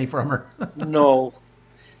get any from her. No.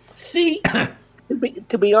 See,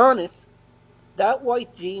 to be honest, that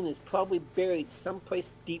white gene is probably buried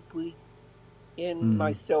someplace deeply in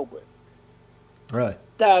my Sobers. Really?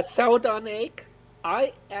 The Celadon egg,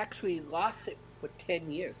 I actually lost it for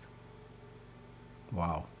 10 years.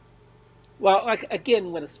 Wow. Well,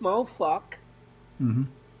 again, with a small flock, and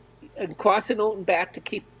crossing out and back to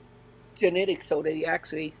keep genetics so they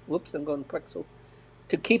actually, I'm going Prexel,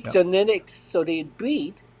 to keep genetics so they'd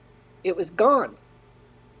breed, it was gone.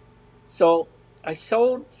 So I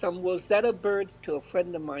sold some Rosetta birds to a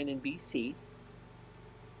friend of mine in BC.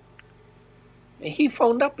 And he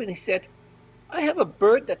phoned up and he said, I have a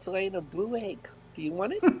bird that's laying a blue egg. Do you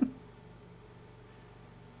want it?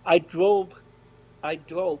 I drove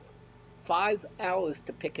 5 hours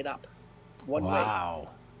to pick it up one way. Wow.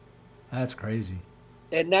 That's crazy.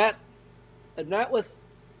 And that was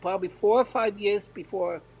probably 4 or 5 years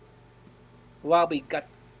before Robbie got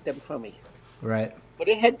them from me. Right. But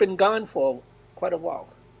it had been gone for quite a while.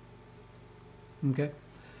 Okay.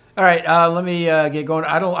 All right. Let me get going.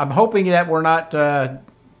 I'm hoping that we're not.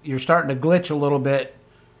 You're starting to glitch a little bit,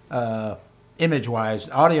 image-wise.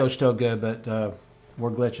 Audio's still good, but we're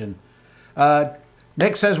glitching.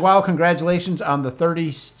 Nick says, "Wow! Congratulations on the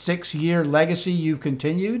 36-year legacy you've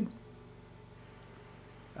continued."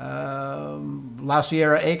 La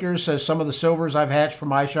Sierra Acres says some of the silvers I've hatched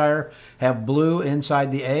from Eyeshire have blue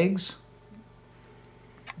inside the eggs.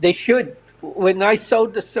 They should. When I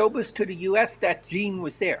sold the Sobers to the U.S., that gene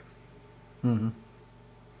was there.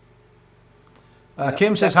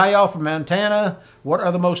 Kim says, hi, y'all from Montana. What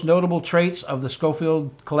are the most notable traits of the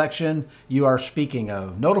Schofield collection you are speaking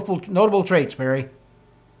of? Notable traits, Perry.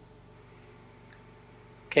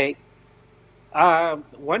 Okay.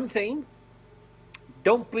 One thing,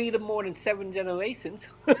 Don't breed them more than 7 generations.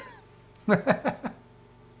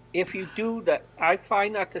 If you do that, I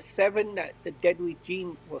find after 7 that the deadly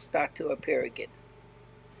gene will start to appear again.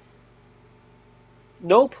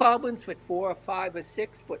 No problems with 4 or 5 or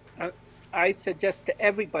 6, but I suggest to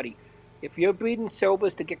everybody, if you're breeding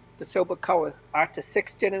silvers to get the silver color after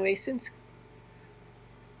 6 generations,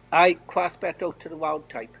 I cross back out to the wild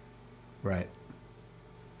type. Right.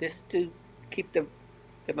 Just to keep them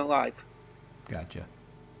alive. Gotcha.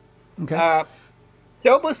 Okay.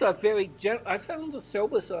 Silvers are very I found the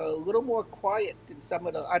silvers are a little more quiet than some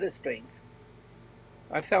of the other strains.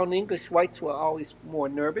 I found English whites were always more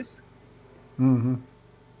nervous. Mm-hmm.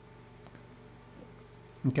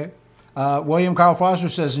 Okay. William Carl Foster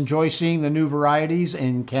says, enjoy seeing the new varieties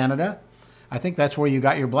in Canada. I think that's where you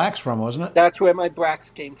got your blacks from, wasn't it? That's where my blacks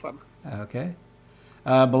came from. Okay.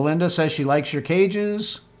 Belinda says she likes your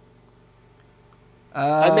cages.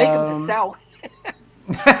 I make them to sell.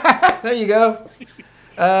 There you go.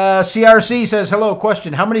 CRC says, hello,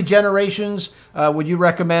 question. How many generations would you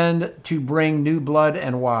recommend to bring new blood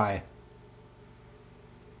and why?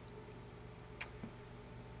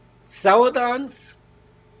 Celadons,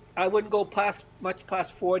 I wouldn't go much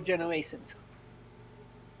past 4 generations.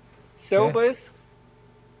 Silvers,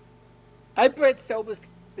 I bred silvers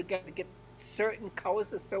to get certain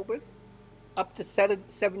colors of silvers up to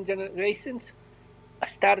 7 generations. I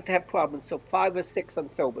started to have problems, so 5 or 6 on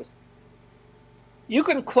silvers. You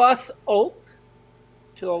can cross oak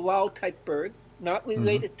to a wild type bird, not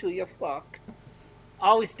related to your flock.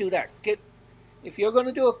 Always do that. If you're going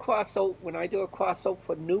to do a cross oak, when I do a cross oak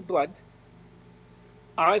for new blood,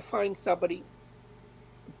 I find somebody,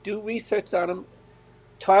 do research on them,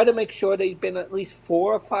 try to make sure they've been at least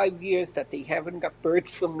 4 or 5 years that they haven't got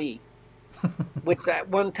birds from me, which at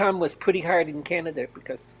one time was pretty hard in Canada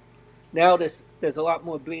because now there's a lot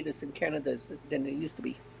more breeders in Canada than there used to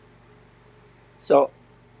be. So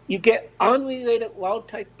you get unrelated wild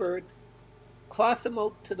type bird, cross them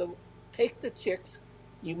out take the chicks.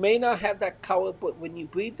 You may not have that color, but when you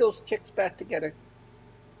breed those chicks back together,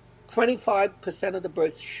 25% of the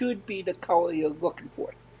birds should be the color you're looking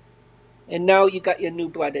for. And now you got your new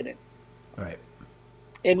blood in it. Right.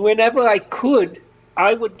 And whenever I could,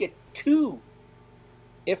 I would get 2.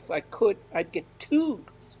 If I could, I'd get 2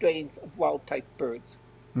 strains of wild type birds.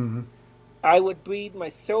 Mm-hmm. I would breed my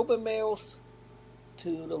silver males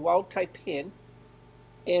to the wild type hen,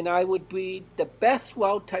 and I would breed the best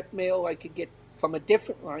wild type male I could get from a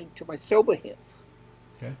different line to my silver hens.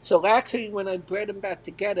 Okay. So actually, when I bred them back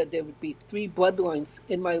together, there would be 3 bloodlines,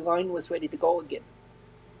 and my line was ready to go again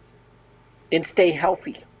and stay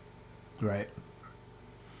healthy. Right.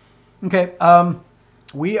 Okay.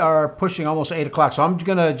 We are pushing almost 8 o'clock, so I'm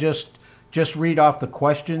gonna just read off the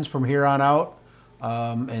questions from here on out,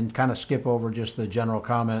 and kind of skip over just the general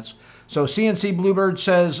comments. So CNC Bluebird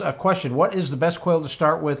says, a question: what is the best quail to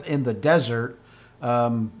start with in the desert?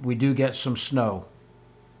 We do get some snow.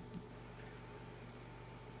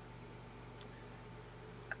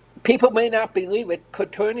 People may not believe it.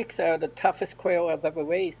 Coturnix are the toughest quail I've ever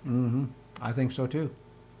raised. Mm-hmm. I think so too.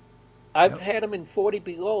 I've had them in 40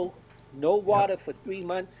 below, no water for 3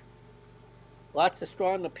 months, lots of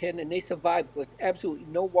straw in the pen, and they survived with absolutely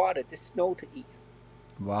no water, just snow to eat.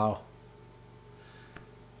 Wow.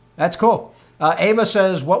 That's cool. Ava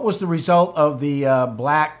says, what was the result of the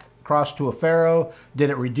black cross to a Pharaoh?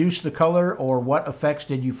 Did it reduce the color, or what effects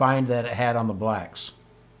did you find that it had on the blacks?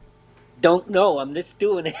 Don't know. I'm just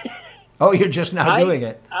doing it. Oh, you're just now doing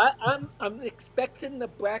it. I'm expecting the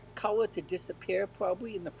black color to disappear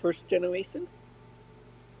probably in the first generation.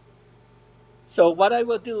 So what I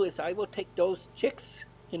will do is I will take those chicks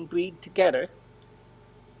and breed together,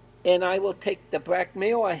 and I will take the black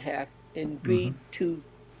male I have and breed to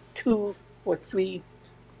 2 or 3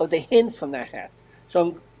 of the hens from that hatch. So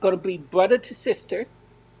I'm going to breed brother to sister,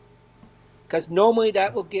 because normally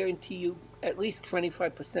that will guarantee you at least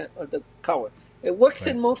 25% of the color. It works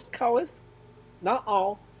in most colors, not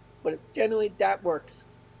all, but generally that works.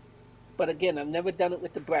 But again, I've never done it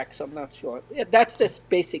with the black, so I'm not sure. That's this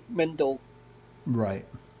basic Mendel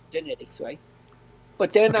genetics, right?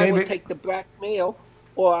 But then I will take the black male,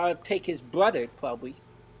 or I'll take his brother probably,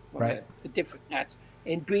 the different nats,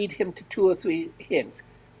 and breed him to 2 or 3 hens.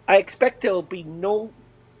 I expect there will be no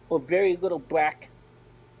or very little black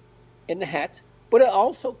in the hat, but it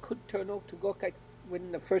also could turn out to look like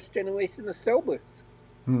when the first generation of silvers.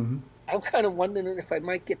 Mm-hmm. I'm kind of wondering if I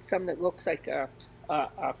might get some that looks like a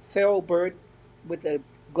feral bird with a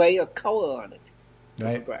gray or color on it.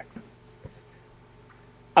 Right. Blacks.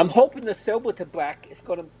 I'm hoping the silver to black is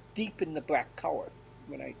going to deepen the black color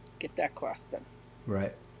when I get that cross done.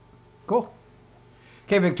 Right. Cool.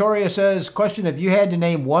 Okay, Victoria says, question, if you had to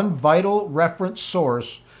name one vital reference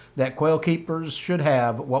source that quail keepers should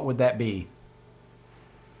have, what would that be?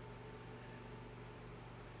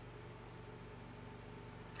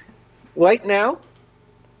 Right now,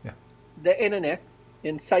 Yeah. the internet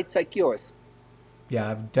and sites like yours. Yeah,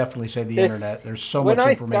 I would definitely say the internet. This There's so when much I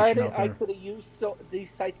information started, out I there. could have used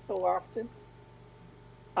these sites so often.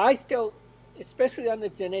 I still, especially on the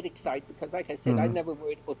genetic side, because like I said, I Hmm. never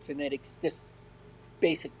worried about genetics. This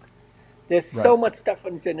basic. There's so Right. much stuff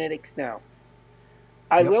on genetics now.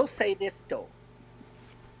 I Yep. will say this though: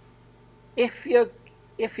 if you're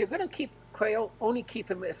if you're gonna keep quail, only keep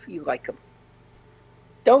them if you like them.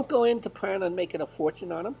 Don't go into plan on making a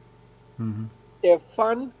fortune on them. Hmm. They're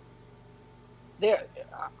fun. They're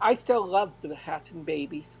I still love the hatching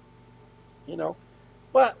babies, you know,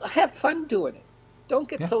 but have fun doing it. Don't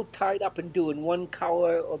get Yeah. so tied up in doing one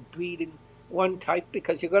color or breeding one type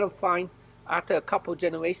because you're gonna find after a couple of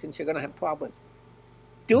generations you're gonna have problems.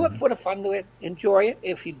 Do it Hmm. for the fun of it. Enjoy it.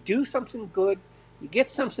 If you do something good, you get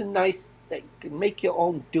something nice that you can make your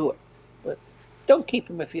own. Do it, but don't keep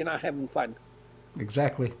them if you're not having fun.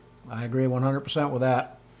 Exactly. I agree 100% with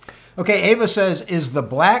that. Okay, Ava says, is the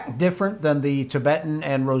black different than the Tibetan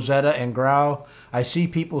and Rosetta and Grau? I see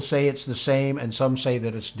people say it's the same and some say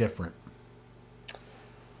that it's different.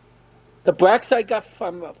 The blacks I got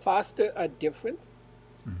from Foster are different.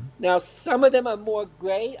 Hmm. Now some of them are more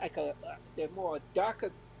gray. They're more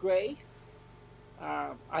darker gray.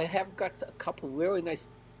 I have got a couple really nice,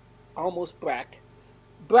 almost black.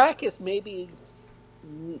 Black is maybe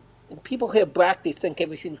when people hear black, they think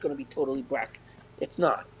everything's going to be totally black. It's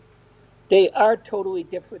not. They are totally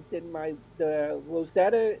different than the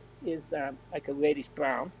Rosetta is like a reddish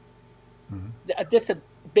brown. Hmm. Just a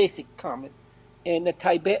basic comment. And the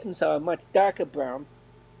Tibetans are a much darker brown.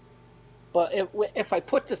 But if I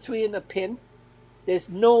put the three in a pin, there's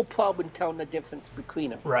no problem telling the difference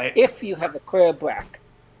between them. Right. If you have a clear black,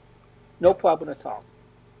 no Yep. problem at all.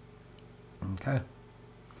 Okay.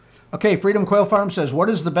 Okay, Freedom Quail Farm says, what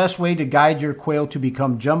is the best way to guide your quail to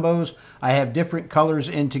become jumbos? I have different colors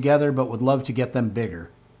in together, but would love to get them bigger.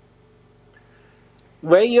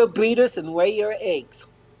 Weigh your breeders and weigh your eggs.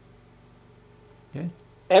 Okay.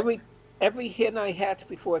 Every every hen I hatch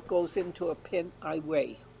before it goes into a pen, I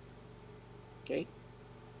weigh. Okay.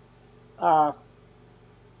 Uh,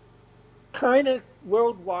 kind of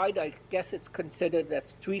worldwide, I guess it's considered that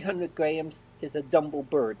 300 grams is a jumbo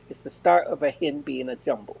bird. It's the start of a hen being a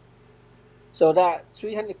jumbo. So that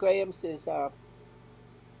 300 grams is around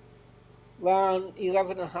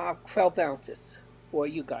 11 and a half, 12 ounces for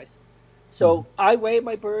you guys. Hmm. So I weigh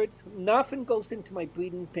my birds. Nothing goes into my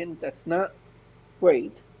breeding pen that's not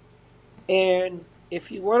weighed. And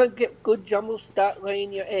if you want to get good jumbo, start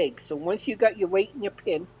laying your eggs. So once you got your weight in your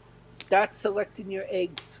pen, start selecting your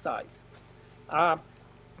egg size. Um,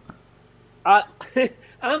 I,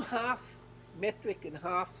 I'm half metric and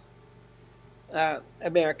half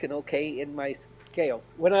American, okay, in my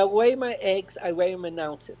scales. When I weigh my eggs, I weigh them in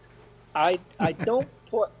ounces. I don't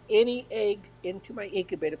put any egg into my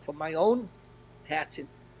incubator for my own hatching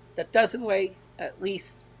that doesn't weigh at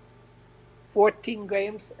least 14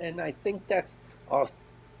 grams, and I think that's oh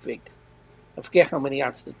fig. I forget how many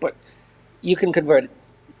ounces, but you can convert it.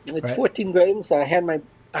 It's Right. 14 grams. I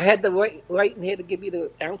had the right in here to give you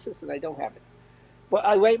the ounces, and I don't have it. But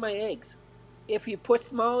I weigh my eggs. If you put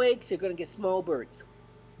small eggs, you're going to get small birds.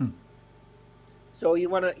 Hmm. So you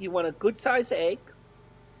want a good size egg,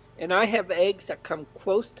 and I have eggs that come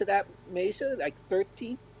close to that measure, like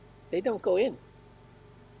 13. They don't go in.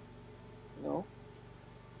 You know,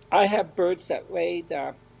 I have birds that weighed.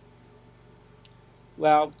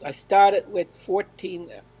 Well, I started with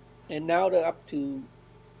 14, and now they're up to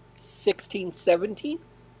 16, 17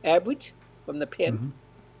 average from the pen. Hmm.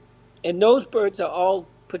 And those birds are all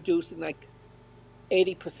producing like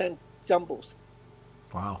 80% jumbos.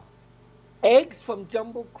 Wow. Eggs from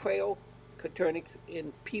jumbo quail, Coturnix,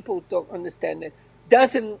 and people don't understand that,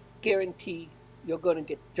 doesn't guarantee you're going to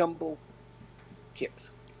get jumbo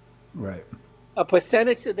chicks. Right. A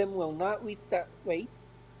percentage of them will not reach that weight.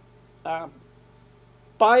 Um,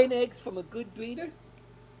 Buying eggs from a good breeder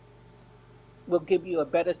will give you a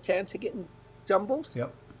better chance of getting jumbos.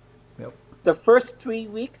 Yep. Yep. The first 3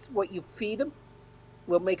 weeks, what you feed them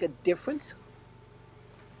will make a difference.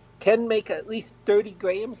 Can make at least 30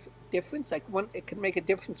 grams difference. Like it can make a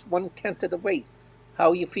difference 1/10 of the weight.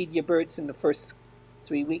 How you feed your birds in the first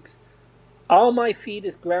 3 weeks. All my feed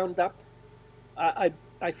is ground up.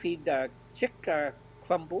 I feed chick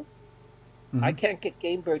crumble. I Hmm. can't get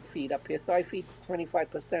game bird feed up here, so I feed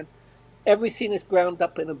 25%. Everything is ground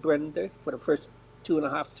up in a blender for the first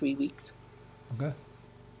 2.5, 3 weeks. Okay.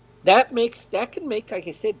 That can make, like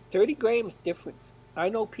I said, 30 grams difference. I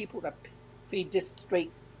know people that feed just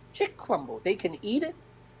straight chick crumble. They can eat it,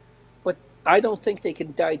 but I don't think they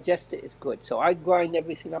can digest it as good. So I grind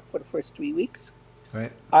everything up for the first 3 weeks.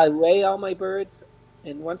 Right. I weigh all my birds,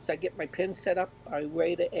 and once I get my pen set up, I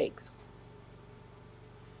weigh the eggs.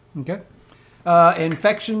 Okay.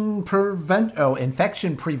 Infection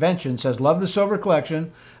prevention says, love the silver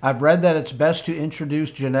collection. I've read that it's best to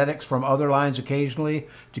introduce genetics from other lines occasionally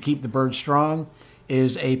to keep the bird strong.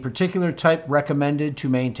 Is a particular type recommended to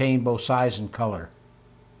maintain both size and color?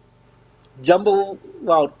 Jumbo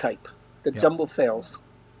wild type, the Yep. jumbo fails.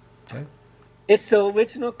 Okay. It's the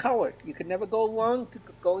original color. You can never go wrong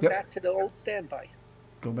going Yep. back to the old standby.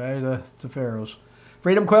 Go back to the Pharaohs.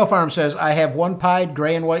 Freedom Quail Farm says, I have one pied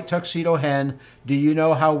gray and white tuxedo hen. Do you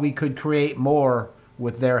know how we could create more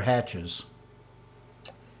with their hatches?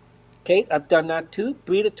 Okay, I've done that too.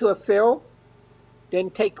 Breed it to a pharaoh, then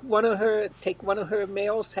take one of her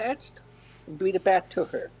males hatched and breed it back to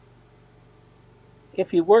her.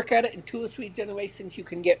 If you work at it in 2 or 3 generations, you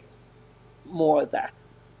can get more of that.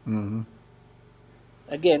 Mm-hmm.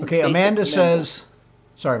 Again, okay, Amanda says,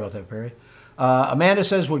 sorry about that, Perry. Amanda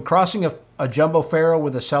says, would crossing a jumbo pharaoh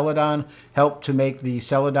with a celadon help to make the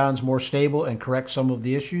celadons more stable and correct some of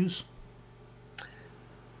the issues?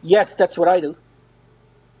 Yes, that's what I do.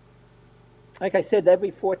 Like I said,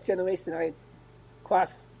 every 4th generation I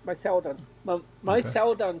cross my celadons. My Okay.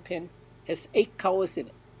 celadon pin has 8 colors in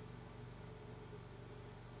it.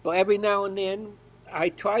 But every now and then, I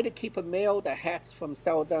try to keep a male that hatches from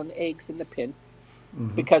celadon eggs in the pin,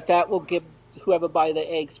 because that will give whoever buy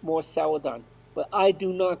the eggs more celadon. But I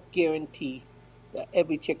do not guarantee that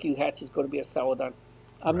every chick you hatch is going to be a celadon.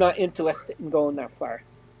 I'm Right. not interested in going that far.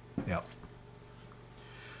 Yep.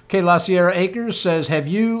 Okay, La Sierra Acres says, have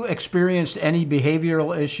you experienced any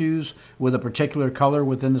behavioral issues with a particular color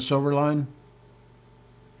within the silver line?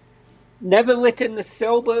 Never within the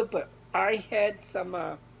silver, but I had some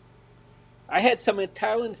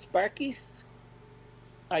Italian Sparkies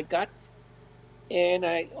I got, and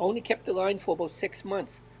I only kept the line for about 6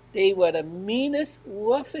 months. They were the meanest,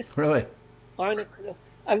 roughest. Really?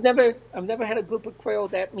 I've never had a group of quail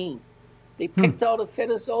that mean. They picked all the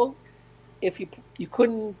feathers off. If you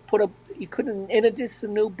couldn't introduce a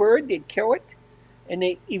new bird, they'd kill it, and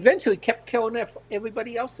they eventually kept killing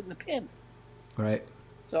everybody else in the pen. Right.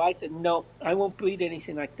 So I said, no, I won't breed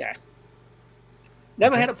anything like that.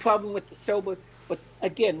 Never had a problem with the silver, but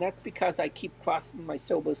again, that's because I keep crossing my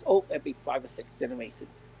silvers every 5 or 6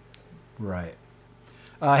 generations. Right.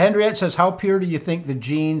 Henriette says, how pure do you think the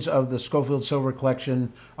genes of the Schofield Silver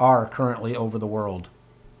Collection are currently over the world?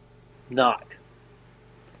 Not.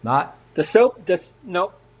 Not?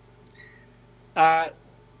 No.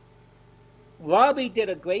 Robbie did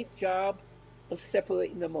a great job of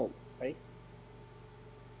separating them out, right?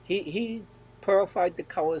 He purified the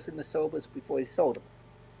colors in the silvers before he sold them.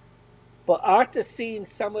 But after seeing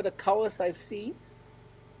some of the colors I've seen,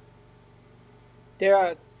 there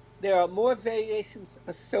are more variations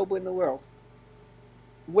of silver in the world,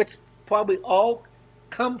 which probably all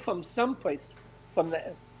come from someplace, from the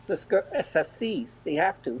SSCs. They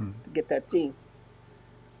have to get that gene.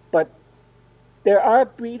 But there are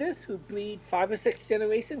breeders who breed 5 or 6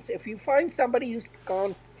 generations. If you find somebody who's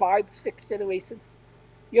gone 5, 6 generations,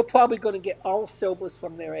 you're probably going to get all silvers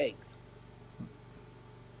from their eggs.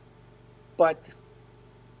 But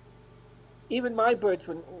even my birds,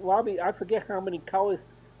 when Robbie, I forget how many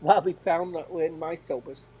colors Robbie found that were in my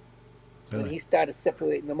silvers when he started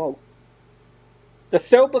separating them out. The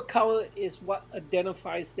silver color is what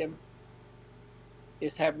identifies them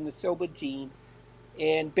as having the silver gene.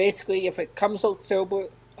 And basically, if it comes out silver,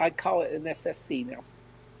 I call it an SSC now.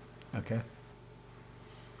 Okay.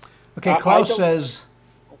 Okay, Klaus says,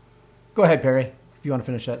 go ahead, Perry, if you want to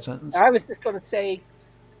finish that sentence. I was just going to say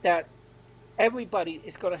that everybody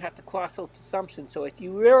is going to have to cross out assumption. So if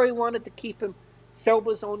you really wanted to keep them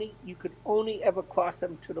silvers only, you could only ever cross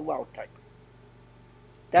them to the wild type.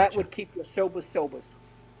 That would keep your silvers.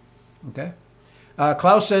 Okay.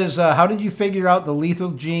 Klaus says, how did you figure out the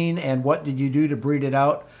lethal gene and what did you do to breed it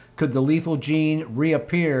out? Could the lethal gene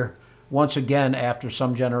reappear once again after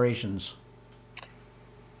some generations?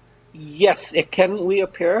 Yes, it can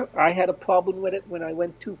reappear. I had a problem with it when I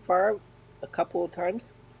went too far a couple of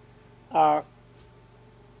times. The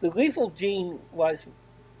lethal gene was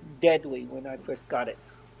deadly when I first got it.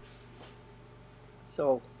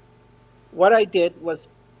 So what I did was,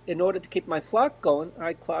 in order to keep my flock going,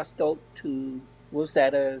 I crossed out to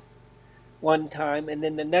Rosettas one time, and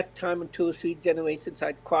then the next time in 2 or 3 generations,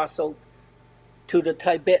 I'd cross out to the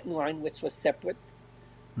Tibetan line, which was separate.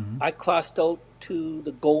 I crossed out to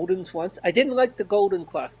the Goldens once. I didn't like the Golden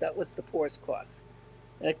cross. That was the poorest cross.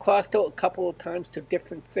 And I crossed out a couple of times to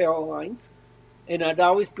different feral lines. And I'd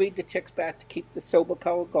always breed the chicks back to keep the silver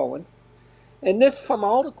color going. And this, from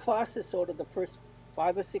all the crosses, sort of the first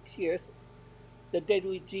 5 or 6 years, the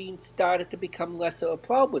deadly gene started to become less of a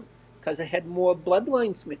problem because it had more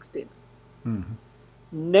bloodlines mixed in. Mm-hmm.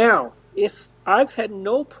 Now, if I've had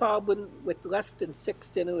no problem with less than 6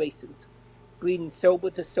 generations breeding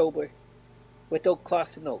silver to silver without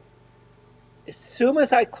crossing out. As soon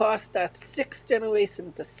as I crossed that 6th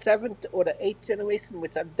generation, the 7th or the 8th generation,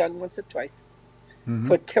 which I've done once or twice,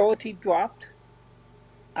 fertility dropped.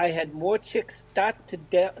 I had more chicks start to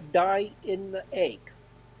die in the egg.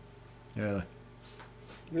 Yeah.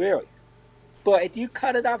 Really. But if you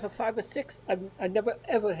cut it off at 5 or 6, I never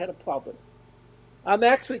ever had a problem. I'm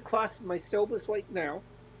actually crossing my silvers right now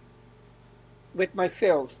with my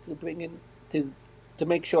ferals to bring in to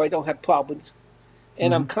make sure I don't have problems.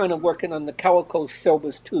 And I'm kind of working on the calico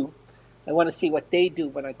silvers too. I want to see what they do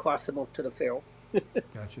when I cross them out to the feral.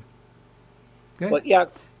 Gotcha. Okay. But yeah,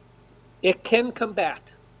 it can come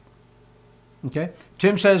back. Okay.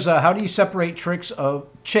 Tim says, how do you separate chicks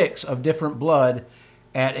of different blood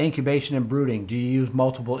at incubation and brooding? Do you use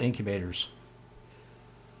multiple incubators?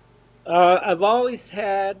 I've always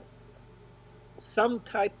had some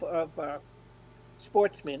type of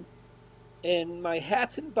sportsman. In my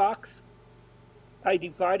hatching box, I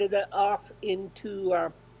divided it off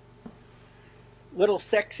into little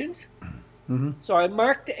sections. So I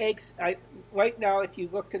marked the eggs. Right now, if you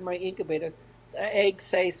looked in my incubator, the egg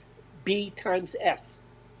says B times S.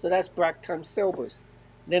 So that's black times silvers.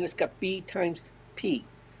 Then it's got B times P.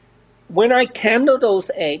 When I candle those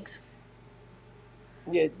eggs,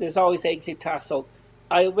 there's always eggs you toss. So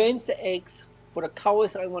I arrange the eggs for the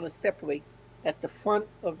colors I want to separate at the front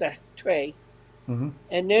of the tray.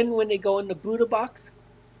 And then when they go in the brooder box,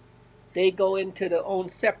 they go into their own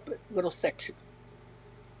separate little section.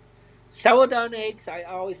 Celadon eggs, I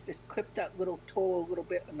always just clip that little toe a little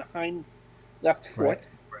bit on the hind left foot.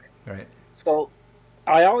 Right. So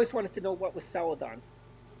I always wanted to know what was Celadon,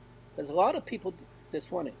 because a lot of people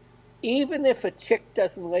just want it. Even if a chick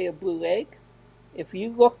doesn't lay a blue egg, if you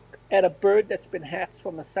look at a bird that's been hatched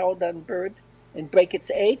from a Celadon bird and break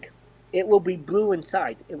its egg, it will be blue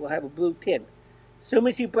inside. It will have a blue tint. As soon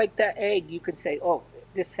as you break that egg, you can say, oh,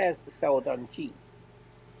 this has the Celadon gene.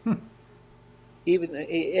 Even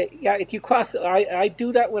if you cross, I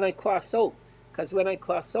do that when I cross out, because when I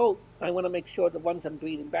cross out, I want to make sure the ones I'm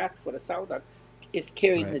breeding back for the Celadon is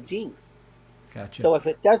carrying the gene. Gotcha. So if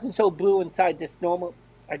it doesn't show blue inside this normal,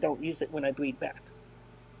 I don't use it when I breed back.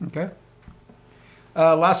 Okay.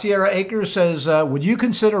 La Sierra Acres says, would you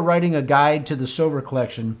consider writing a guide to the silver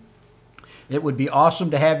collection? It would be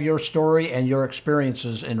awesome to have your story and your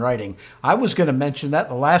experiences in writing. I was going to mention that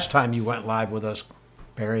the last time you went live with us,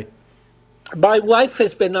 Perry. My wife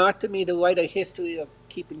has been asking me to write a history of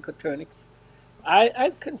keeping Coturnix.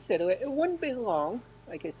 I've considered it. It wouldn't be long,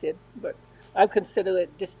 like I said, but I've considered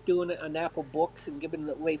it just doing it on Apple Books and giving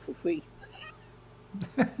it away for free.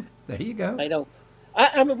 There you go. I don't.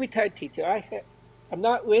 I'm a retired teacher. I'm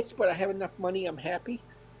not rich, but I have enough money. I'm happy.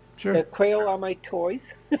 Sure. The quail are my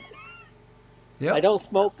toys. Yep. I don't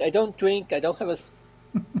smoke. I don't drink. I don't have a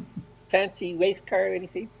fancy race car or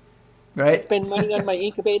anything. Right. I spend money on my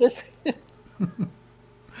incubators.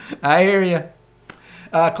 I hear you.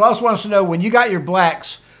 Klaus wants to know, when you got your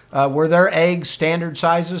blacks, were their eggs standard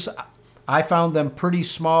sizes? I found them pretty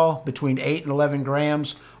small, between 8 and 11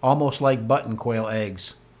 grams, almost like button quail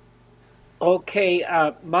eggs. Okay,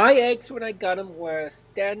 my eggs when I got them were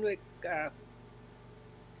standard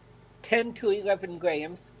 10 to 11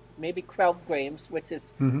 grams, maybe 12 grams, which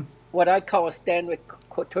is what I call a standard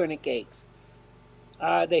Coturnix eggs.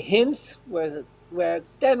 The hens were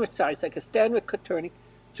standard size, like a standard Coturnix.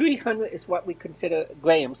 300 is what we consider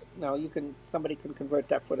grams. Now somebody can convert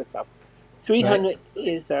that for themselves. 300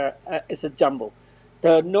 is a jumbo.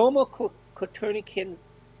 The normal Coturnix hens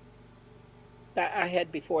that I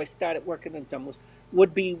had before I started working on jumbos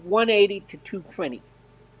would be 180 to 220.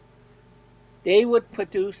 They would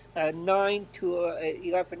produce a 9 to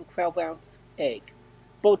 11, 12 ounce egg,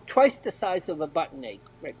 about twice the size of a button egg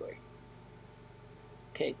regular.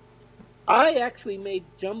 Okay. I actually made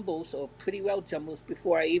jumbos, or pretty well jumbos,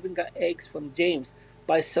 before I even got eggs from James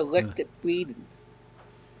by selective breeding.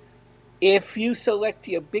 If you select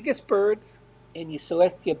your biggest birds and you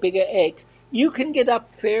select your bigger eggs, you can get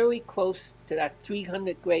up fairly close to that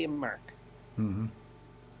 300 gram mark.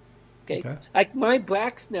 Okay. Like my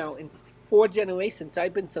blacks now, in 4 generations,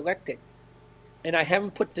 I've been selected, and I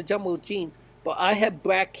haven't put the jumbo genes, But I have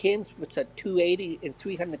black hens which are 280 and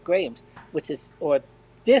 300 grams, which is, or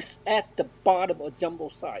this at the bottom of jumbo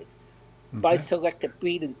size by Okay. selective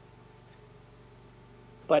breeding.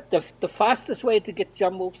 But the fastest way to get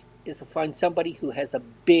jumbos is to find somebody who has a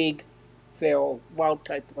big feral wild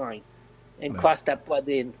type line and Right. cross that blood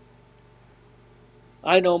in.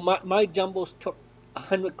 I know my jumbos took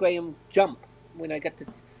 100-gram jump when I got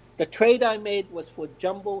the trade I made was for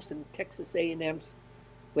jumbos and Texas A&Ms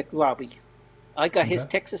with Robbie. I got his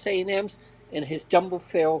Okay. Texas A&Ms and his jumbo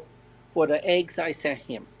fill for the eggs I sent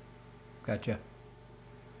him. Gotcha.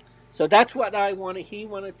 So that's what I wanted. He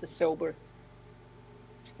wanted the silver.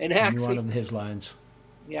 And And you actually, wanted his lines.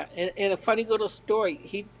 yeah, and a funny little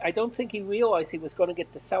story. I don't think he realized he was going to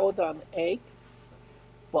get the Celadon egg,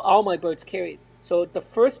 but all my birds carried. So the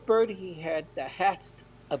first bird he had that hatched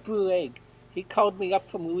a blue egg, he called me up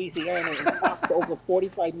from Louisiana and talked for over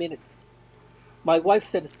 45 minutes. My wife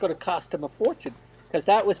said it's going to cost him a fortune because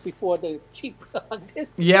that was before the cheap long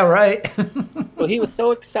distance. Yeah, right. Well, he was so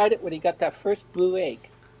excited when he got that first blue egg.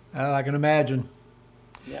 I can imagine.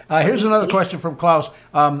 Yeah. Here's another question from Klaus.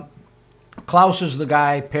 Klaus is the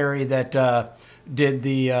guy, Perry, that did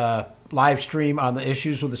the live stream on the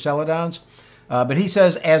issues with the Celadons. But he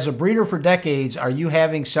says, as a breeder for decades, are you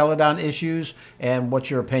having Celadon issues, and what's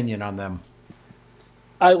your opinion on them?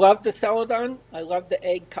 I love the Celadon. I love the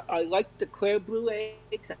egg. I like the clear blue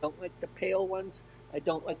eggs. I don't like the pale ones. I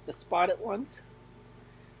don't like the spotted ones.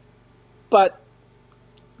 But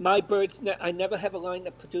my birds, I never have a line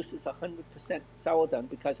that produces 100% Celadon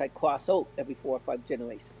because I cross out every 4 or 5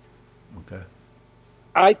 generations. Okay.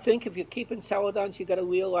 I think if you're keeping Celadons, you got to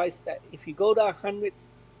realize that if you go to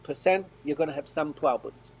 100%, you're going to have some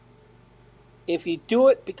problems. If you do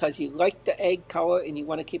it because you like the egg color and you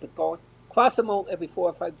want to keep it going, cross them out every 4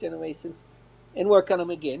 or 5 generations and work on them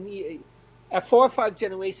again. At 4 or 5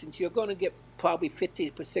 generations, you're going to get probably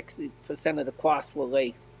 50 to 60% of the cross will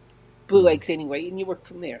lay blue eggs anyway, and you work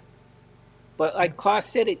from there. But like Klaus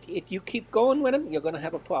said, if you keep going with them, you're going to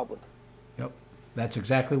have a problem. Yep. That's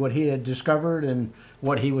exactly what he had discovered and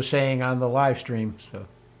what he was saying on the live stream. So.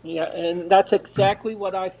 Yeah, and that's exactly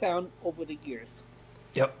what I found over the years.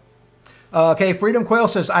 Yep. Okay, Freedom Quail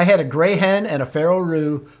says, I had a gray hen and a feral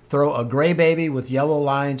roux throw a gray baby with yellow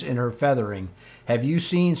lines in her feathering. Have you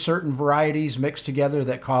seen certain varieties mixed together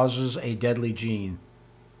that causes a deadly gene?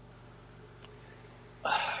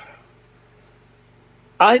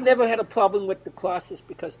 I never had a problem with the crosses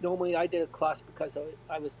because normally I did a cross because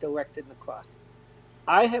I was directing the cross.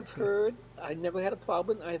 I have heard, I never had a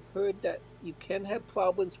problem, I've heard that you can have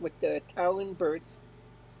problems with the Italian birds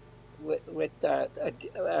with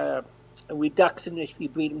a reduction if you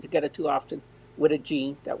breed them together too often with a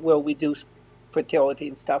gene that will reduce fertility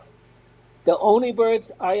and stuff. The only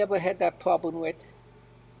birds I ever had that problem with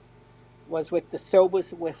was with the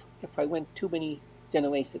silvers if I went too many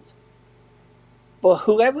generations. But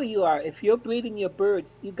whoever you are, if you're breeding your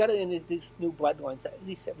birds, you got to introduce new bloodlines at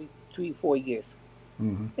least every 3 or 4 years.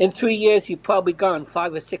 Mm-hmm. In 3 years, you've probably gone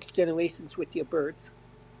 5 or 6 generations with your birds.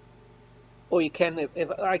 Or you can, if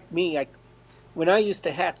like me, when I used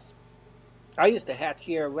to hatch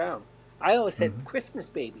year round. I always had Christmas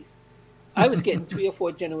babies. I was getting 3 or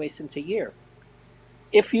 4 generations a year.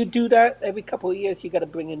 If you do that every couple of years, you got to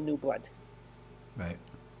bring in new blood. Right.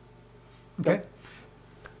 Okay.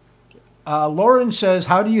 Lauren says,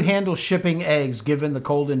 how do you handle shipping eggs given the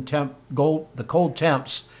cold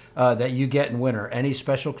temps that you get in winter? Any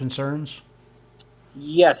special concerns?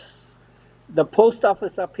 Yes. The post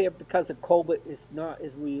office up here, because of COVID, is not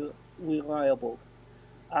as reliable.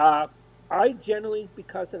 I generally,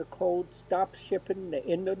 because of the cold, stop shipping the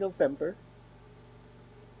end of November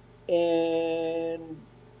and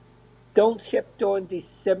don't ship during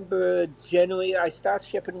December. Generally, I start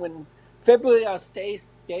shipping when February. Our days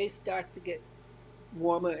start to get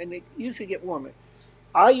warmer, and they usually get warmer.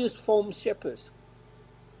 I use foam shippers.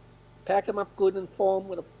 Pack them up good in foam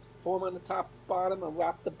with a foam on the top, bottom, and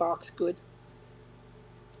wrap the box good.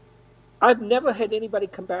 I've never had anybody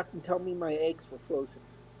come back and tell me my eggs were frozen.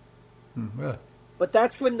 Really? But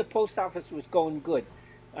that's when the post office was going good.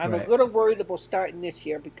 I'm Right. a little worried about starting this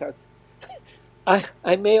year because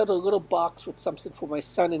I mailed a little box with something for my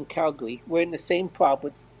son in Calgary. We're in the same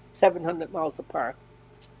province, 700 miles apart.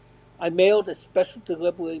 I mailed a special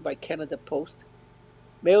delivery by Canada Post.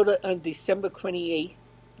 Mailed it on December 28th.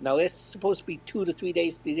 Now, it's supposed to be 2 to 3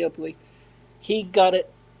 days delivery. He got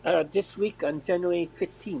it this week on January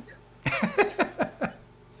 15th.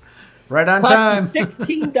 Right on Cost time.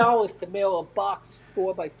 me $16 to mail a box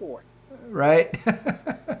 4x4. Right.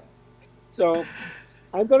 So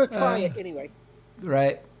I'm going to try it anyway.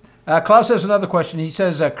 Right. Klaus has another question. He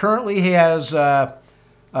says currently he has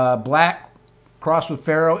black crossed with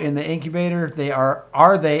Pharaoh in the incubator.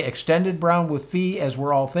 Are they extended brown with Fee as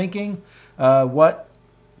we're all thinking? What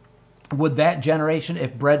would that generation,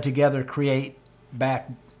 if bred together, create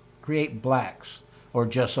blacks, or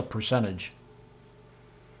just a percentage?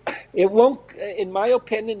 It won't, in my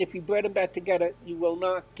opinion, if you bred them back together, you will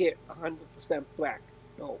not get 100% black.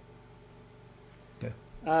 No. Okay.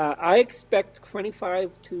 I expect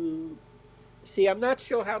 25 to. See, I'm not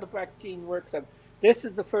sure how the black gene works. This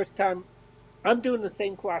is the first time I'm doing the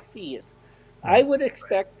same cross he is. I would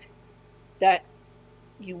expect that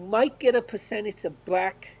you might get a percentage of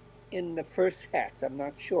black in the first hatch. I'm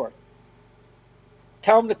not sure.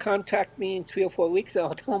 Tell him to contact me in 3 or 4 weeks, and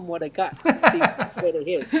I'll tell him what I got. See what it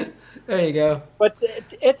is. There you go. But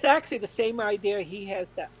it's actually the same idea he has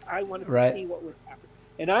that I wanted to Right. see what would happen.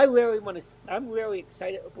 And I really want to. I'm really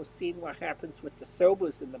excited about seeing what happens with the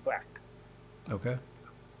sobers in the black. Okay.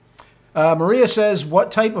 Maria says,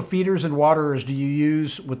 what type of feeders and waterers do you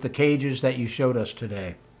use with the cages that you showed us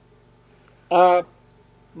today?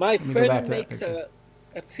 My friend makes a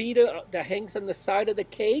feeder that hangs on the side of the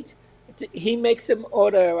cage. He makes them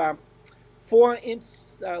out of 4-inch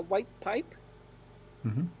white pipe.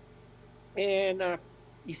 Mm-hmm. And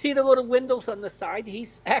you see the little windows on the side?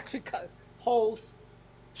 He's actually cut holes.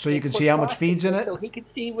 So you can see how much feed's in it? So he can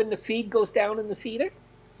see when the feed goes down in the feeder.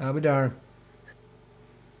 I'll be darned.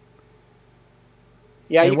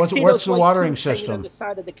 Yeah, and you can see what's those the white watering tubes hanging system? on the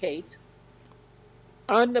side of the cage.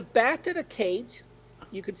 On the back of the cage,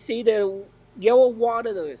 you can see the yellow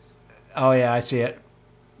waterers. Oh, yeah, I see it.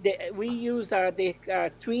 We use the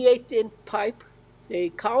 3/8-inch pipe. They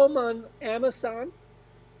call them on Amazon.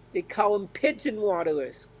 They call them pigeon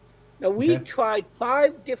waterers. Now, we tried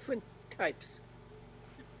 5 different types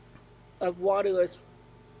of waterers.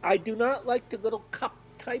 I do not like the little cup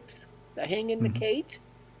types that hang in the cage.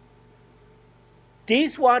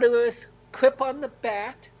 These waterers clip on the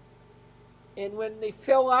back, and when they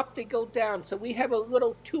fill up, they go down. So we have a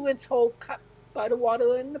little 2-inch hole cut by the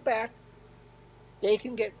waterer in the back. They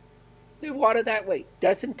can get their water that way.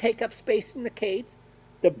 Doesn't take up space in the cage.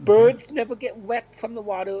 The birds never get wet from the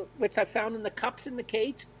water, which I found in the cups in the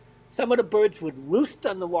cage. Some of the birds would roost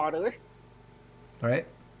on the water. Right.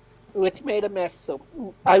 Which made a mess. So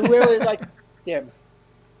I really like them.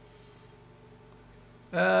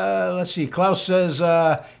 Let's see. Klaus says,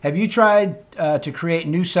 have you tried to create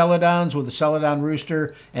new celadons with a celadon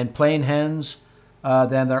rooster and plain hens,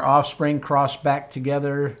 then their offspring cross back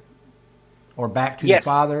together or back to the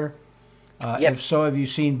father? Yes. If so, have you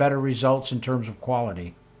seen better results in terms of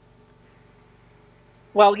quality?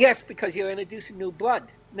 Well, yes, because you're introducing new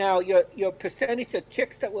blood. Now, your percentage of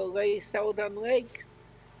chicks that will lay celadon eggs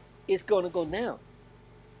is going to go down.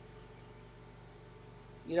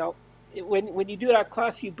 You know, when you do that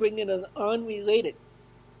cross, you bring in an unrelated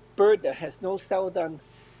bird that has no celadon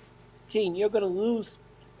gene. You're going to lose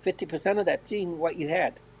 50% of that gene, what you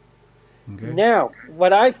had. Okay. Now,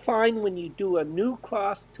 what I find when you do a new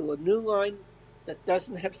cross to a new line that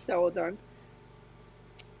doesn't have celadon,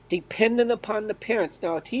 dependent upon the parents.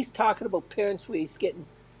 Now, if he's talking about parents where he's getting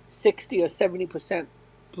 60 or 70%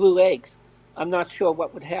 blue eggs, I'm not sure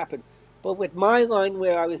what would happen. But with my line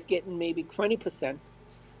where I was getting maybe 20%,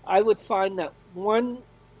 I would find that 1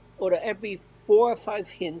 out of every 4 or 5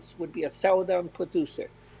 hens would be a celadon producer.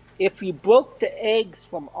 If you broke the eggs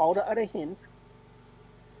from all the other hens,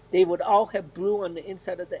 they would all have blue on the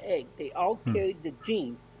inside of the egg. They all carried the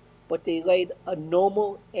gene, but they laid a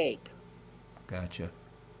normal egg. Gotcha.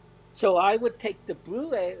 So I would take the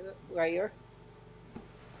blue layer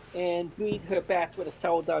and breed her back with a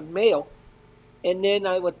celadon male, and then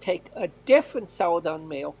I would take a different celadon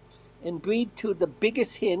male and breed to the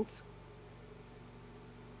biggest hens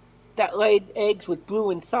that laid eggs with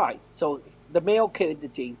blue inside. So the male carried the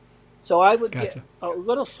gene. So I would get a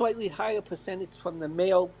little slightly higher percentage from the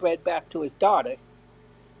male bred back to his daughter,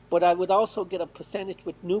 but I would also get a percentage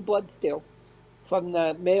with new blood still from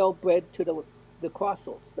the male bred to the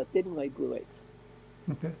cross-olds that didn't lay blue eggs.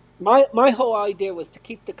 Okay. My whole idea was to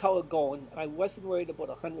keep the color going. I wasn't worried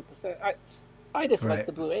about 100%. I just like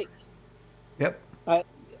the blue eggs. Yep.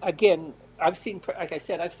 Again, I've seen, like I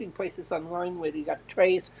said, I've seen places online where they got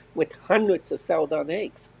trays with hundreds of celadon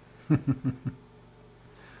eggs.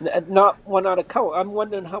 Not one out of color. I'm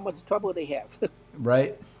wondering how much trouble they have.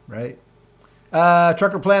 Right.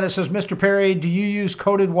 Trucker Planet says, Mr. Perry, do you use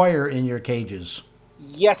coated wire in your cages?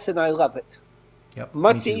 Yes, and I love it. Yep.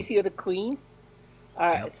 Much easier to clean.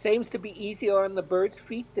 It seems to be easier on the bird's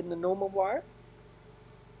feet than the normal wire.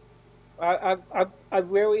 I've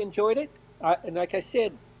really enjoyed it. And like I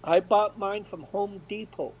said, I bought mine from Home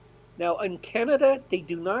Depot. Now, in Canada, they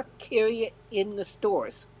do not carry it in the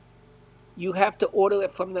stores. You have to order it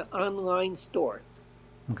from the online store.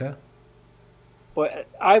 Okay. But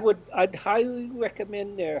I'd highly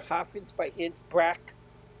recommend their half-inch by inch brack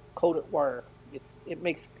coated wire. It's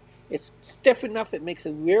stiff enough. It makes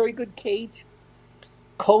a very good cage.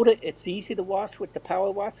 Coat it. It's easy to wash with the power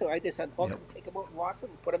washer. I just unhook Yep. them, take them out and wash them,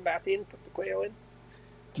 put them back in, put the quail in,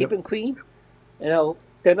 keep Yep. them clean.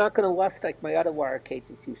 They're not going to rust like my other wire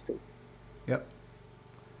cages used to. Yep.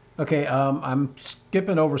 Okay, I'm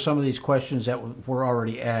skipping over some of these questions that were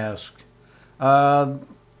already asked.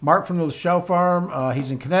 Mark from the Shell Farm,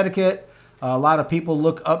 he's in Connecticut. A lot of people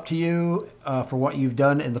look up to you for what you've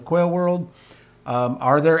done in the quail world.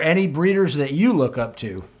 Are there any breeders that you look up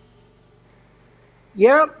to?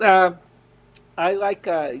 Yeah, I like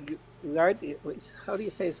how do you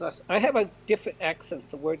say his last? I have a different accent,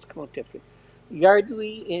 so words come out different.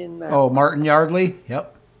 Yardley in Oh, Martin Yardley.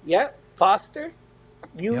 Yep. yeah, Foster,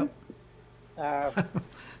 you, Yep.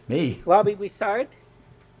 Me. Robbie Wissard.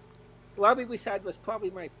 Robbie Wissard was probably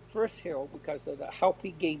my first hero because of the help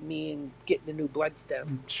he gave me in getting the new bloods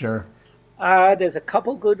down. Sure. There's a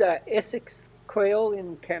couple good Essex quail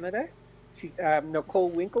in Canada. Nicole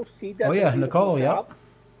Winkle, she does. Oh yeah, a Nicole. job.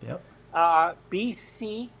 Yep.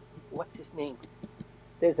 BC, what's his name?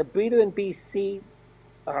 There's a breeder in BC.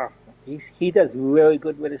 He does really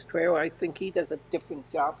good with his trail. I think he does a different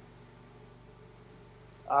job.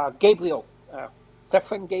 Gabriel,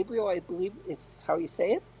 Stefan Gabriel, I believe is how you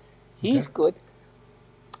say it. He's Okay. good.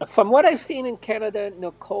 From what I've seen in Canada,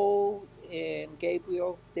 Nicole and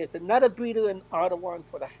Gabriel, there's another breeder in Ottawa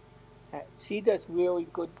for the. She does really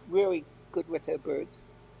good with her birds.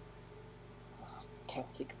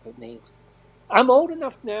 Can't think of her names. I'm old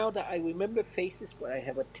enough now that I remember faces, but I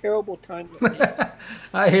have a terrible time with names.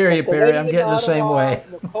 I hear you, The Perry. lady I'm in getting the same Ottawa, way.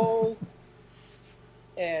 Nicole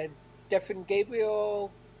and Stefan Gabriel.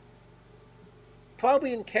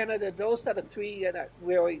 Probably in Canada, those are the three that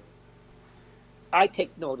really I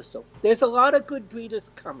take notice of. There's a lot of good breeders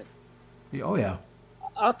coming. Oh yeah.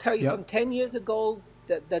 I'll tell you, Yep. from 10 years ago,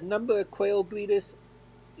 the number of quail breeders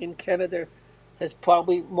in Canada has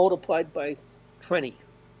probably multiplied by 20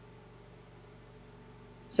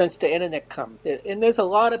 since the internet come. And there's a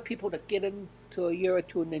lot of people that get into a year or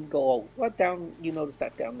two and then go, oh, what down, you notice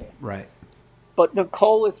that down there. Right. But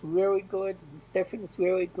Nicole is really good. Stefan is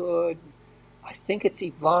really good. I think it's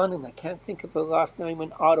Yvonne, and I can't think of her last name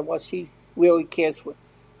in Ottawa. She really cares for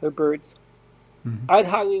her birds. Mm-hmm. I'd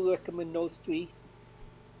highly recommend those three.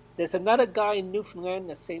 There's another guy in Newfoundland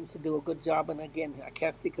that seems to do a good job, and again, I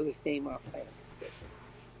can't think of his name offhand.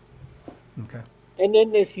 Okay. And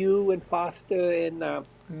then there's you and Foster and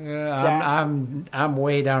Yeah, Zach. I'm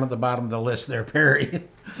way down at the bottom of the list there, Perry.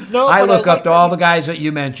 No, I but look like up to what all you- the guys that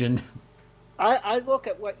you mentioned. I look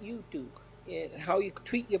at what you do and how you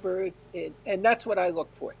treat your birds, and that's what I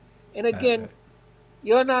look for. And again,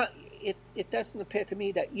 you're not. It doesn't appear to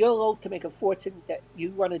me that you're out to make a fortune. That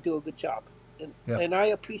you want to do a good job, and I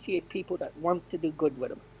appreciate people that want to do good with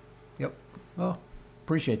them. Yep. Well,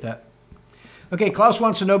 appreciate that. Okay, Klaus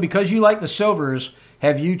wants to know, because you like the silvers,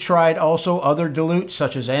 have you tried also other dilutes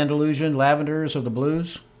such as Andalusian, lavenders, or the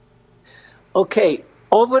blues? Okay,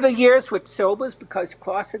 over the years with silvers, because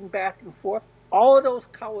crossing back and forth, all of those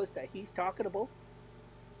colors that he's talking about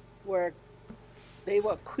they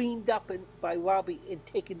were cleaned up by Robbie and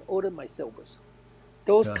taken out of my silvers.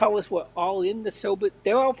 Those colors were all in the silver.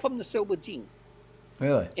 They're all from the silver gene.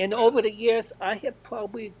 Really? And over the years, I have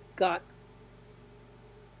probably got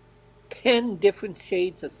 10 different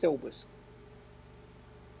shades of silvers.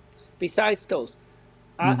 Besides those,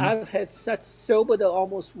 I've had such silver that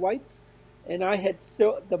almost whites, and I had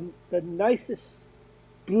the nicest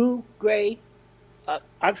blue gray.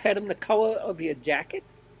 I've had them the color of your jacket.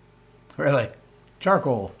 Really?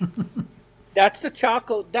 Charcoal. That's the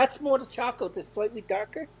charcoal. That's more the charcoal. That's slightly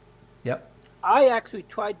darker. Yep. I actually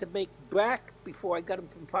tried to make black before I got them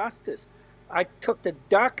from Foster's. I took the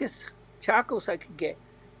darkest charcoals I could get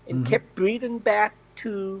and kept breeding back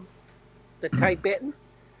to the Tibetan.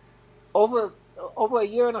 Over a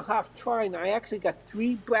year and a half trying, I actually got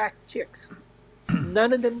 3 black chicks.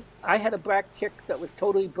 None of them. I had a black chick that was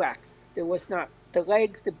totally black. There was not the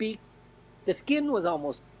legs, the beak, the skin was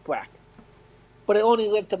almost black. But it only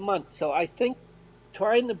lived a month, so I think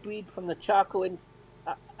trying to breed from the charcoal, and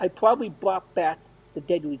I probably brought back the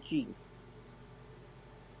deadly gene.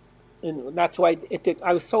 And that's why it did.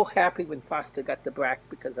 I was so happy when Foster got the black,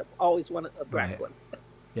 because I've always wanted a black one.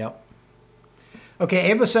 Yep.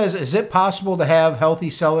 Okay, Ava says, is it possible to have healthy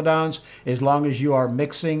celadons as long as you are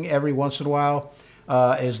mixing every once in a while?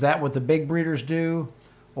 Is that what the big breeders do?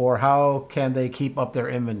 or how can they keep up their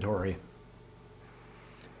inventory?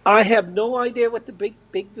 I have no idea what the big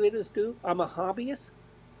breeders do. I'm a hobbyist.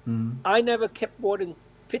 Mm-hmm. I never kept more than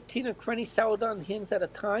 15 or 20 Celadon hens at a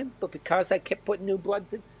time, but because I kept putting new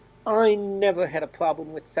bloods in, I never had a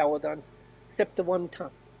problem with Celadons, except the one time,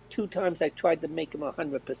 2 times I tried to make them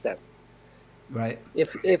 100%. Right.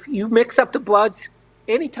 If you mix up the bloods,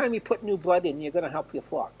 anytime you put new blood in, you're going to help your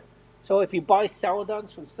flock. So if you buy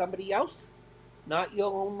Celadons from somebody else, not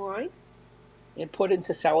your own line, and put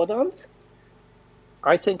into Celadons,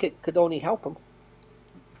 I think it could only help them.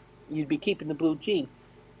 You'd be keeping the blue gene.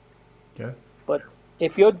 Okay. But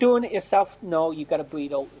if you're doing it yourself, no, you got to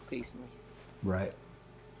breed out occasionally. Right.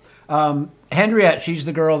 Henriette, she's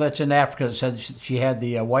the girl that's in Africa that said she had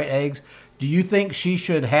the white eggs. Do you think she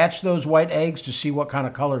should hatch those white eggs to see what kind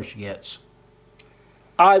of color she gets?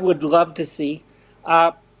 I would love to see.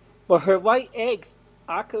 But her white eggs,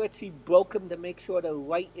 accurately broke them to make sure they're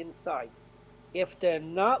white inside. If they're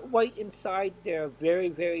not white inside, they're very,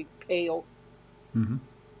 very pale. Mm-hmm.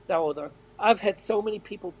 Celadon. I've had so many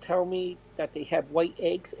people tell me that they have white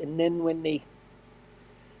eggs, and then when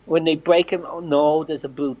they break them, oh no, there's a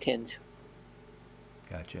blue tinge.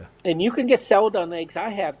 Gotcha. And you can get Celadon eggs. I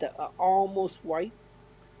have that are almost white.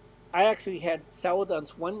 I actually had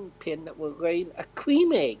Celadons one pin that were laying a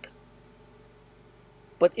cream egg,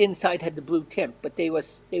 but inside had the blue tint. But they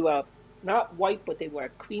were not white, but they were a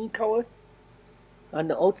cream color on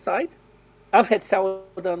the outside. I've had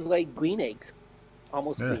Celadon lay green eggs,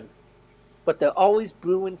 almost green, but they're always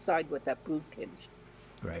blue inside with that blue tinge.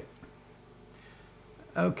 Right.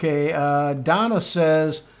 Okay. Donna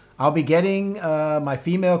says, I'll be getting my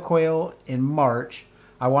female quail in March.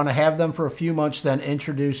 I want to have them for a few months, then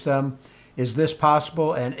introduce them. Is this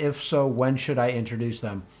possible? And if so, when should I introduce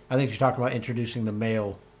them? I think she's talking about introducing the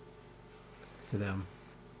male to them.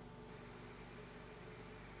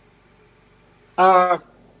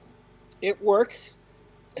 It works.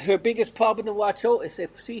 Her biggest problem to watch out is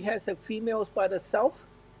if she has her females by herself,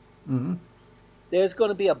 Mm-hmm. there's going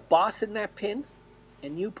to be a boss in that pen,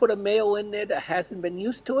 and you put a male in there that hasn't been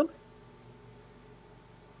used to him.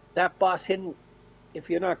 That boss hen, if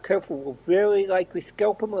you're not careful, will very likely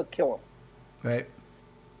scalp him or kill him. Right.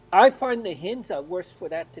 I find the hens are worse for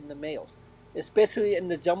that than the males, especially in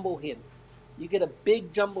the jumbo hens. You get a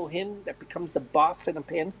big jumbo hen that becomes the boss in a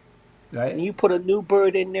pen, Right. and you put a new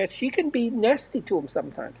bird in there, she can be nasty to him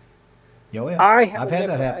sometimes. Oh, yeah. I I've had that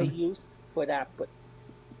never happen. a use for that, but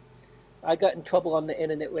I got in trouble on the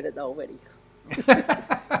internet with it already.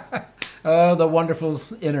 Oh, the wonderful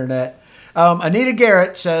internet. Anita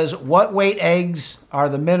Garrett says, what weight eggs are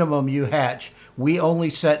the minimum you hatch? We only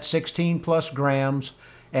set 16 plus grams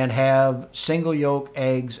and have single yolk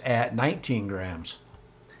eggs at 19 grams.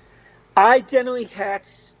 I generally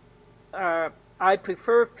hatch, I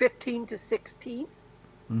prefer 15 to 16.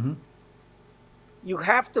 Mm-hmm. You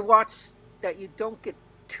have to watch that you don't get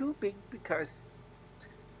too big, because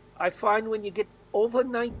I find when you get over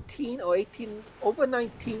 19 or 18, over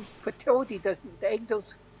 19, fertility doesn't,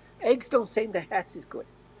 eggs don't seem to hatch as good.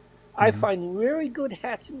 Mm-hmm. I find really good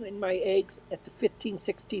hatching in my eggs at the 15,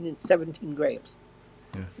 16, and 17 grams.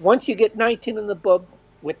 Yeah. Once you get 19 in the bub,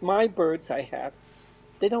 with my birds I have,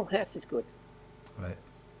 they don't hatch as good. Right.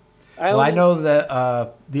 I know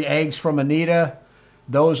that the eggs from Anita,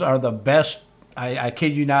 those are the best, I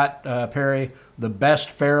kid you not, Perry, the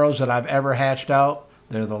best pharaohs that I've ever hatched out.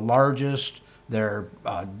 They're the largest. They're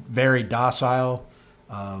very docile.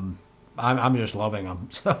 I'm just loving them.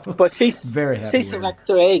 So, but she's very happy. She selects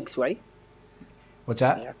her eggs, right? What's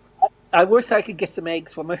that? Yeah. I wish I could get some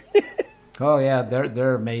eggs from her. Oh yeah,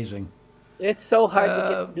 they're amazing. It's so hard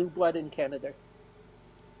to get new blood in Canada.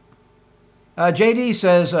 JD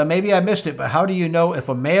says, maybe I missed it, but how do you know if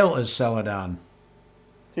a male is Celadon?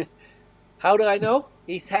 How do I know?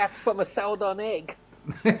 He's hatched from a Celadon egg.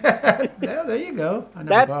 Yeah, there you go. I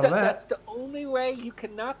never thought of that. That's the only way. You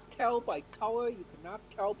cannot tell by color. You cannot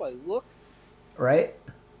tell by looks. Right.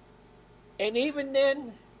 And even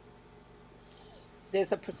then,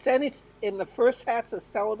 there's a percentage in the first hatch of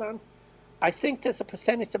Celadons. I think there's a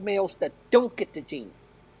percentage of males that don't get the gene.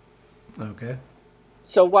 Okay.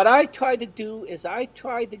 So what I try to do is I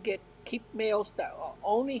try to keep males that are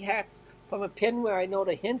only hatched from a pen where I know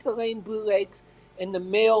the hens are laying blue eggs, and the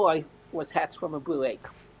male was hatched from a blue egg.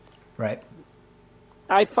 Right.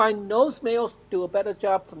 I find those males do a better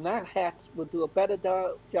job from that hatch, will do a better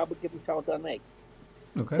job of giving Celadon eggs.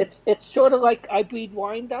 Okay. It's sort of like I breed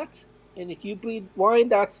Wyandottes, and if you breed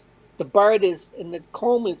Wyandottes, the barred is, and the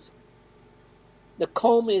comb is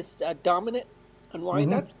dominant on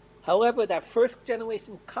Wyandottes. Mm-hmm. However, that first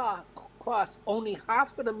generation cross, only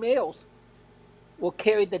half of the males will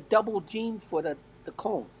carry the double gene for the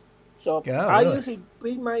combs. So Yeah, I really. usually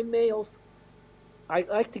breed my males. I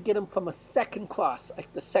like to get them from a second class, like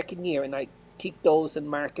the second year, and I keep those and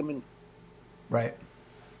mark them. And Right.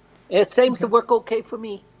 it seems to Okay. work okay for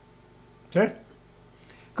me. Sure.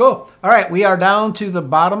 Cool. All right, we are down to the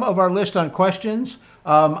bottom of our list on questions.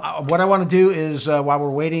 What I want to do is, while we're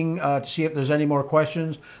waiting to see if there's any more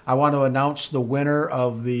questions, I want to announce the winner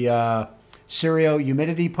of the cereal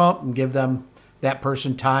humidity pump and give that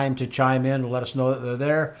person time to chime in and let us know that they're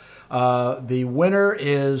there. The winner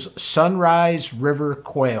is Sunrise River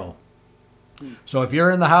Quail. So if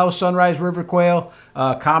you're in the house, Sunrise River Quail,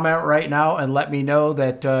 comment right now and let me know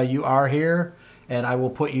that you are here, and I will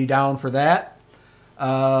put you down for that.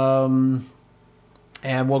 And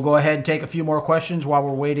we'll go ahead and take a few more questions while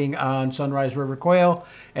we're waiting on Sunrise River Quail,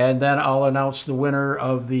 and then I'll announce the winner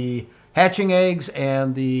of the hatching eggs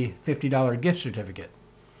and the $50 gift certificate.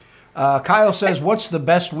 Kyle says, what's the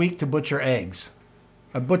best week to butcher eggs?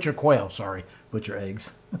 Butcher quail, sorry. Butcher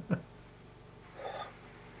eggs.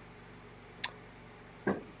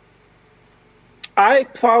 I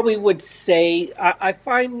probably would say I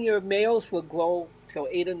find your males will grow till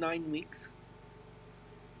 8 or 9 weeks,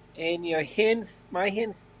 and your hens, my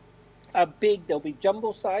hens are big. They'll be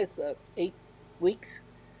jumbo size, 8 weeks,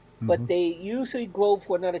 but they usually grow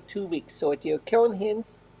for another 2 weeks. So if you're killing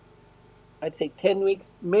hens, I'd say 10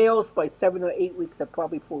 weeks. Males by 7 or 8 weeks are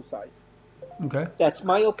probably full size. Okay. That's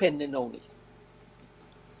my opinion only.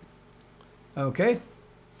 Okay.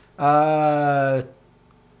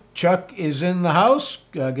 Chuck is in the house.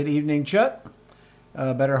 Good evening, Chuck.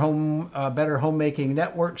 Better Homemaking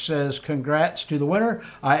Network says congrats to the winner.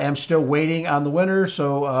 I am still waiting on the winner.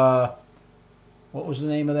 So, what was the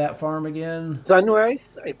name of that farm again?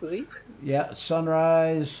 Sunrise, I believe. Yeah,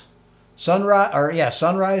 Sunrise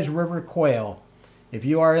River Quail. If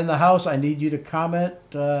you are in the house, I need you to comment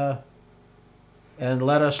and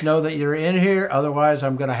let us know that you're in here. Otherwise,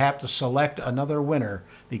 I'm going to have to select another winner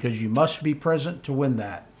because you must be present to win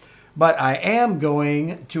that. But I am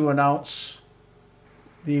going to announce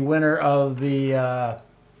the winner of the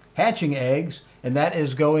hatching eggs, and that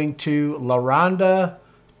is going to LaRonda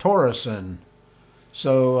Torreson.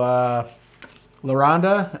 So,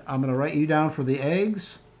 LaRonda, I'm going to write you down for the eggs.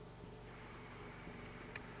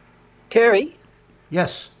 Terry?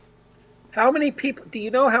 Yes. How many people, do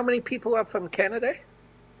you know how many people are from Canada?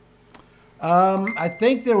 I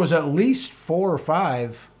think there was at least 4 or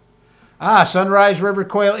 5. Sunrise River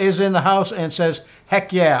Quail is in the house and says,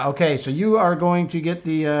 heck yeah. Okay, so you are going to get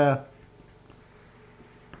the,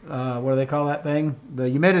 what do they call that thing? The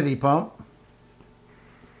humidity pump.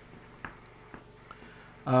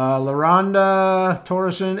 LaRonda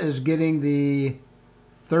Torreson is getting the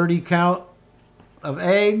 30 count of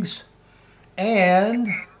eggs. And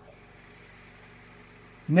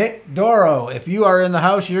Nick Doro, if you are in the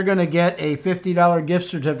house, you're going to get a $50 gift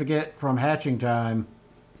certificate from Hatching Time.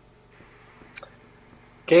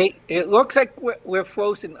 Okay, it looks like we're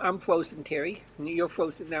frozen. I'm frozen, Terry. You're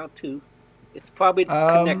frozen now, too. It's probably the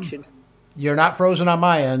connection. You're not frozen on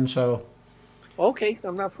my end, so. Okay,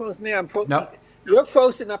 I'm not frozen there. I'm frozen. No. You're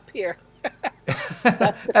frozen up here.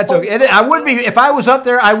 That's okay. And I would be, if I was up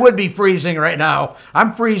there, I would be freezing right now.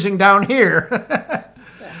 I'm freezing down here.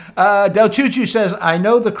 Del Chuchu says, I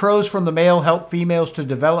know the crows from the male help females to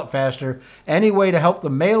develop faster. Any way to help the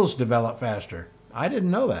males develop faster? I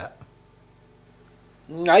didn't know that.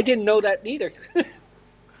 I didn't know that neither. Of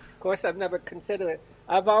course, I've never considered it.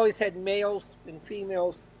 I've always had males and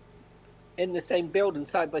females in the same building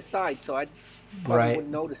side by side, so I probably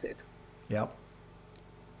wouldn't notice it. Yep.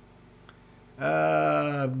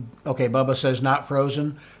 Okay, Bubba says not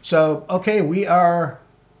frozen. So, okay, we are...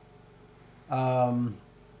 let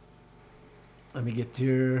me get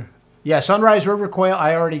to... Yeah, Sunrise River Quail,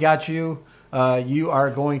 I already got you. You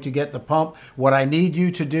are going to get the pump. What I need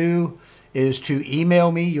you to do is to email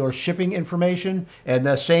me your shipping information, and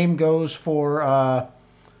the same goes for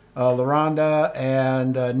LaRonda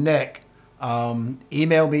and Nick.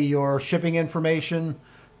 Email me your shipping information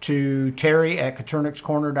to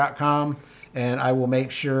terry@coturnixcorner.com, and I will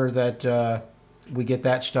make sure that we get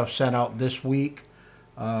that stuff sent out this week.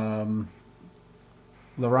 LaRonda,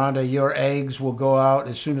 your eggs will go out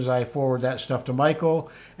as soon as I forward that stuff to Michael.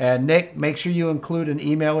 And Nick, make sure you include an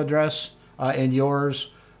email address in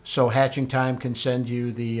yours so Hatching Time can send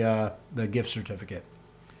you the gift certificate.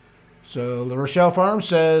 So La Rochelle Farm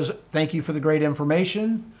says, thank you for the great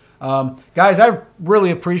information. Guys, I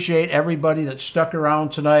really appreciate everybody that stuck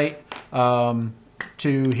around tonight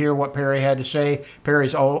to hear what Perry had to say.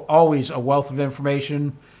 Perry's always a wealth of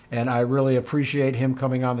information, and I really appreciate him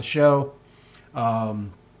coming on the show.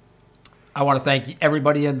 I want to thank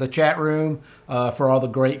everybody in the chat room for all the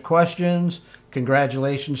great questions.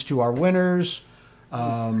 Congratulations to our winners.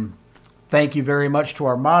 Thank you very much to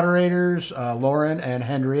our moderators, Lauren and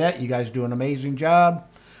Henriette. You guys do an amazing job.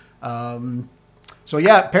 So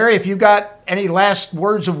yeah, Perry, if you've got any last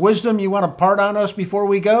words of wisdom you want to part on us before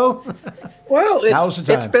we go, Well, now's the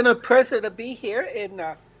time. it's been a pleasure to be here, and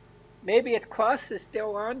maybe if Cross is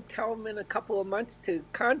still on, tell him in a couple of months to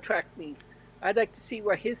contract me. I'd like to see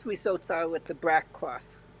what his results are with the Brack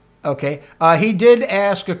Cross. Okay. He did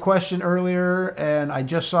ask a question earlier, and I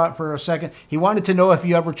just saw it for a second. He wanted to know if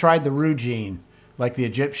you ever tried the Rugine, like the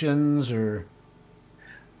Egyptians, or...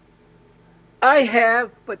 I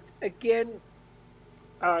have, but again,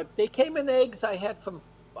 they came in eggs I had from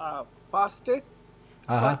Foster.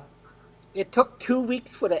 Uh-huh. It took 2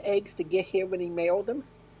 weeks for the eggs to get here when he mailed them.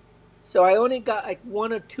 So I only got like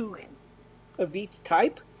 1 or 2 of each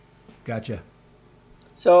type. Gotcha.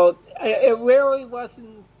 So it really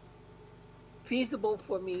wasn't feasible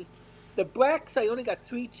for me. The Bracks, I only got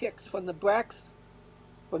 3 chicks from the Bracks.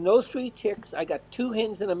 From those 3 chicks, I got 2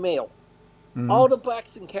 hens and a male. Mm-hmm. All the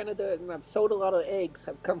Bracks in Canada, and I've sold a lot of eggs,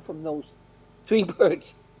 have come from those 3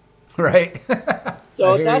 birds. Right.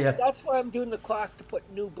 So that's why I'm doing the cross, to put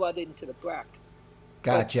new blood into the Brack.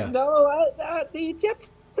 Gotcha. But no, the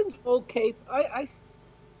Egyptians okay.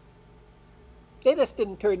 They just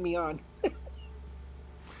didn't turn me on.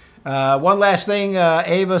 One last thing,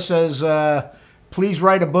 Ava says, please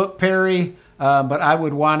write a book, Perry, but I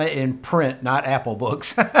would want it in print, not Apple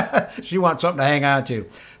Books. She wants something to hang on to.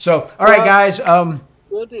 So, all right, guys.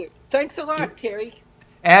 Will do. Thanks a lot, Terry.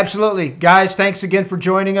 Absolutely. Guys, thanks again for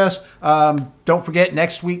joining us. Don't forget,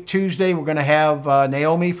 next week, Tuesday, we're going to have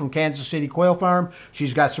Naomi from Kansas City Quail Farm.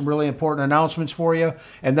 She's got some really important announcements for you.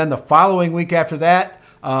 And then the following week after that,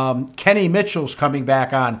 Kenny Mitchell's coming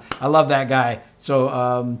back on. I love that guy.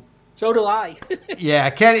 So... so do I. Yeah,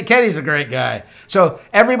 Kenny's a great guy. So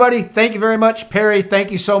everybody, thank you very much. Perry,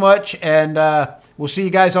 thank you so much. And we'll see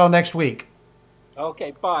you guys all next week.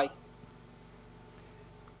 Okay, bye.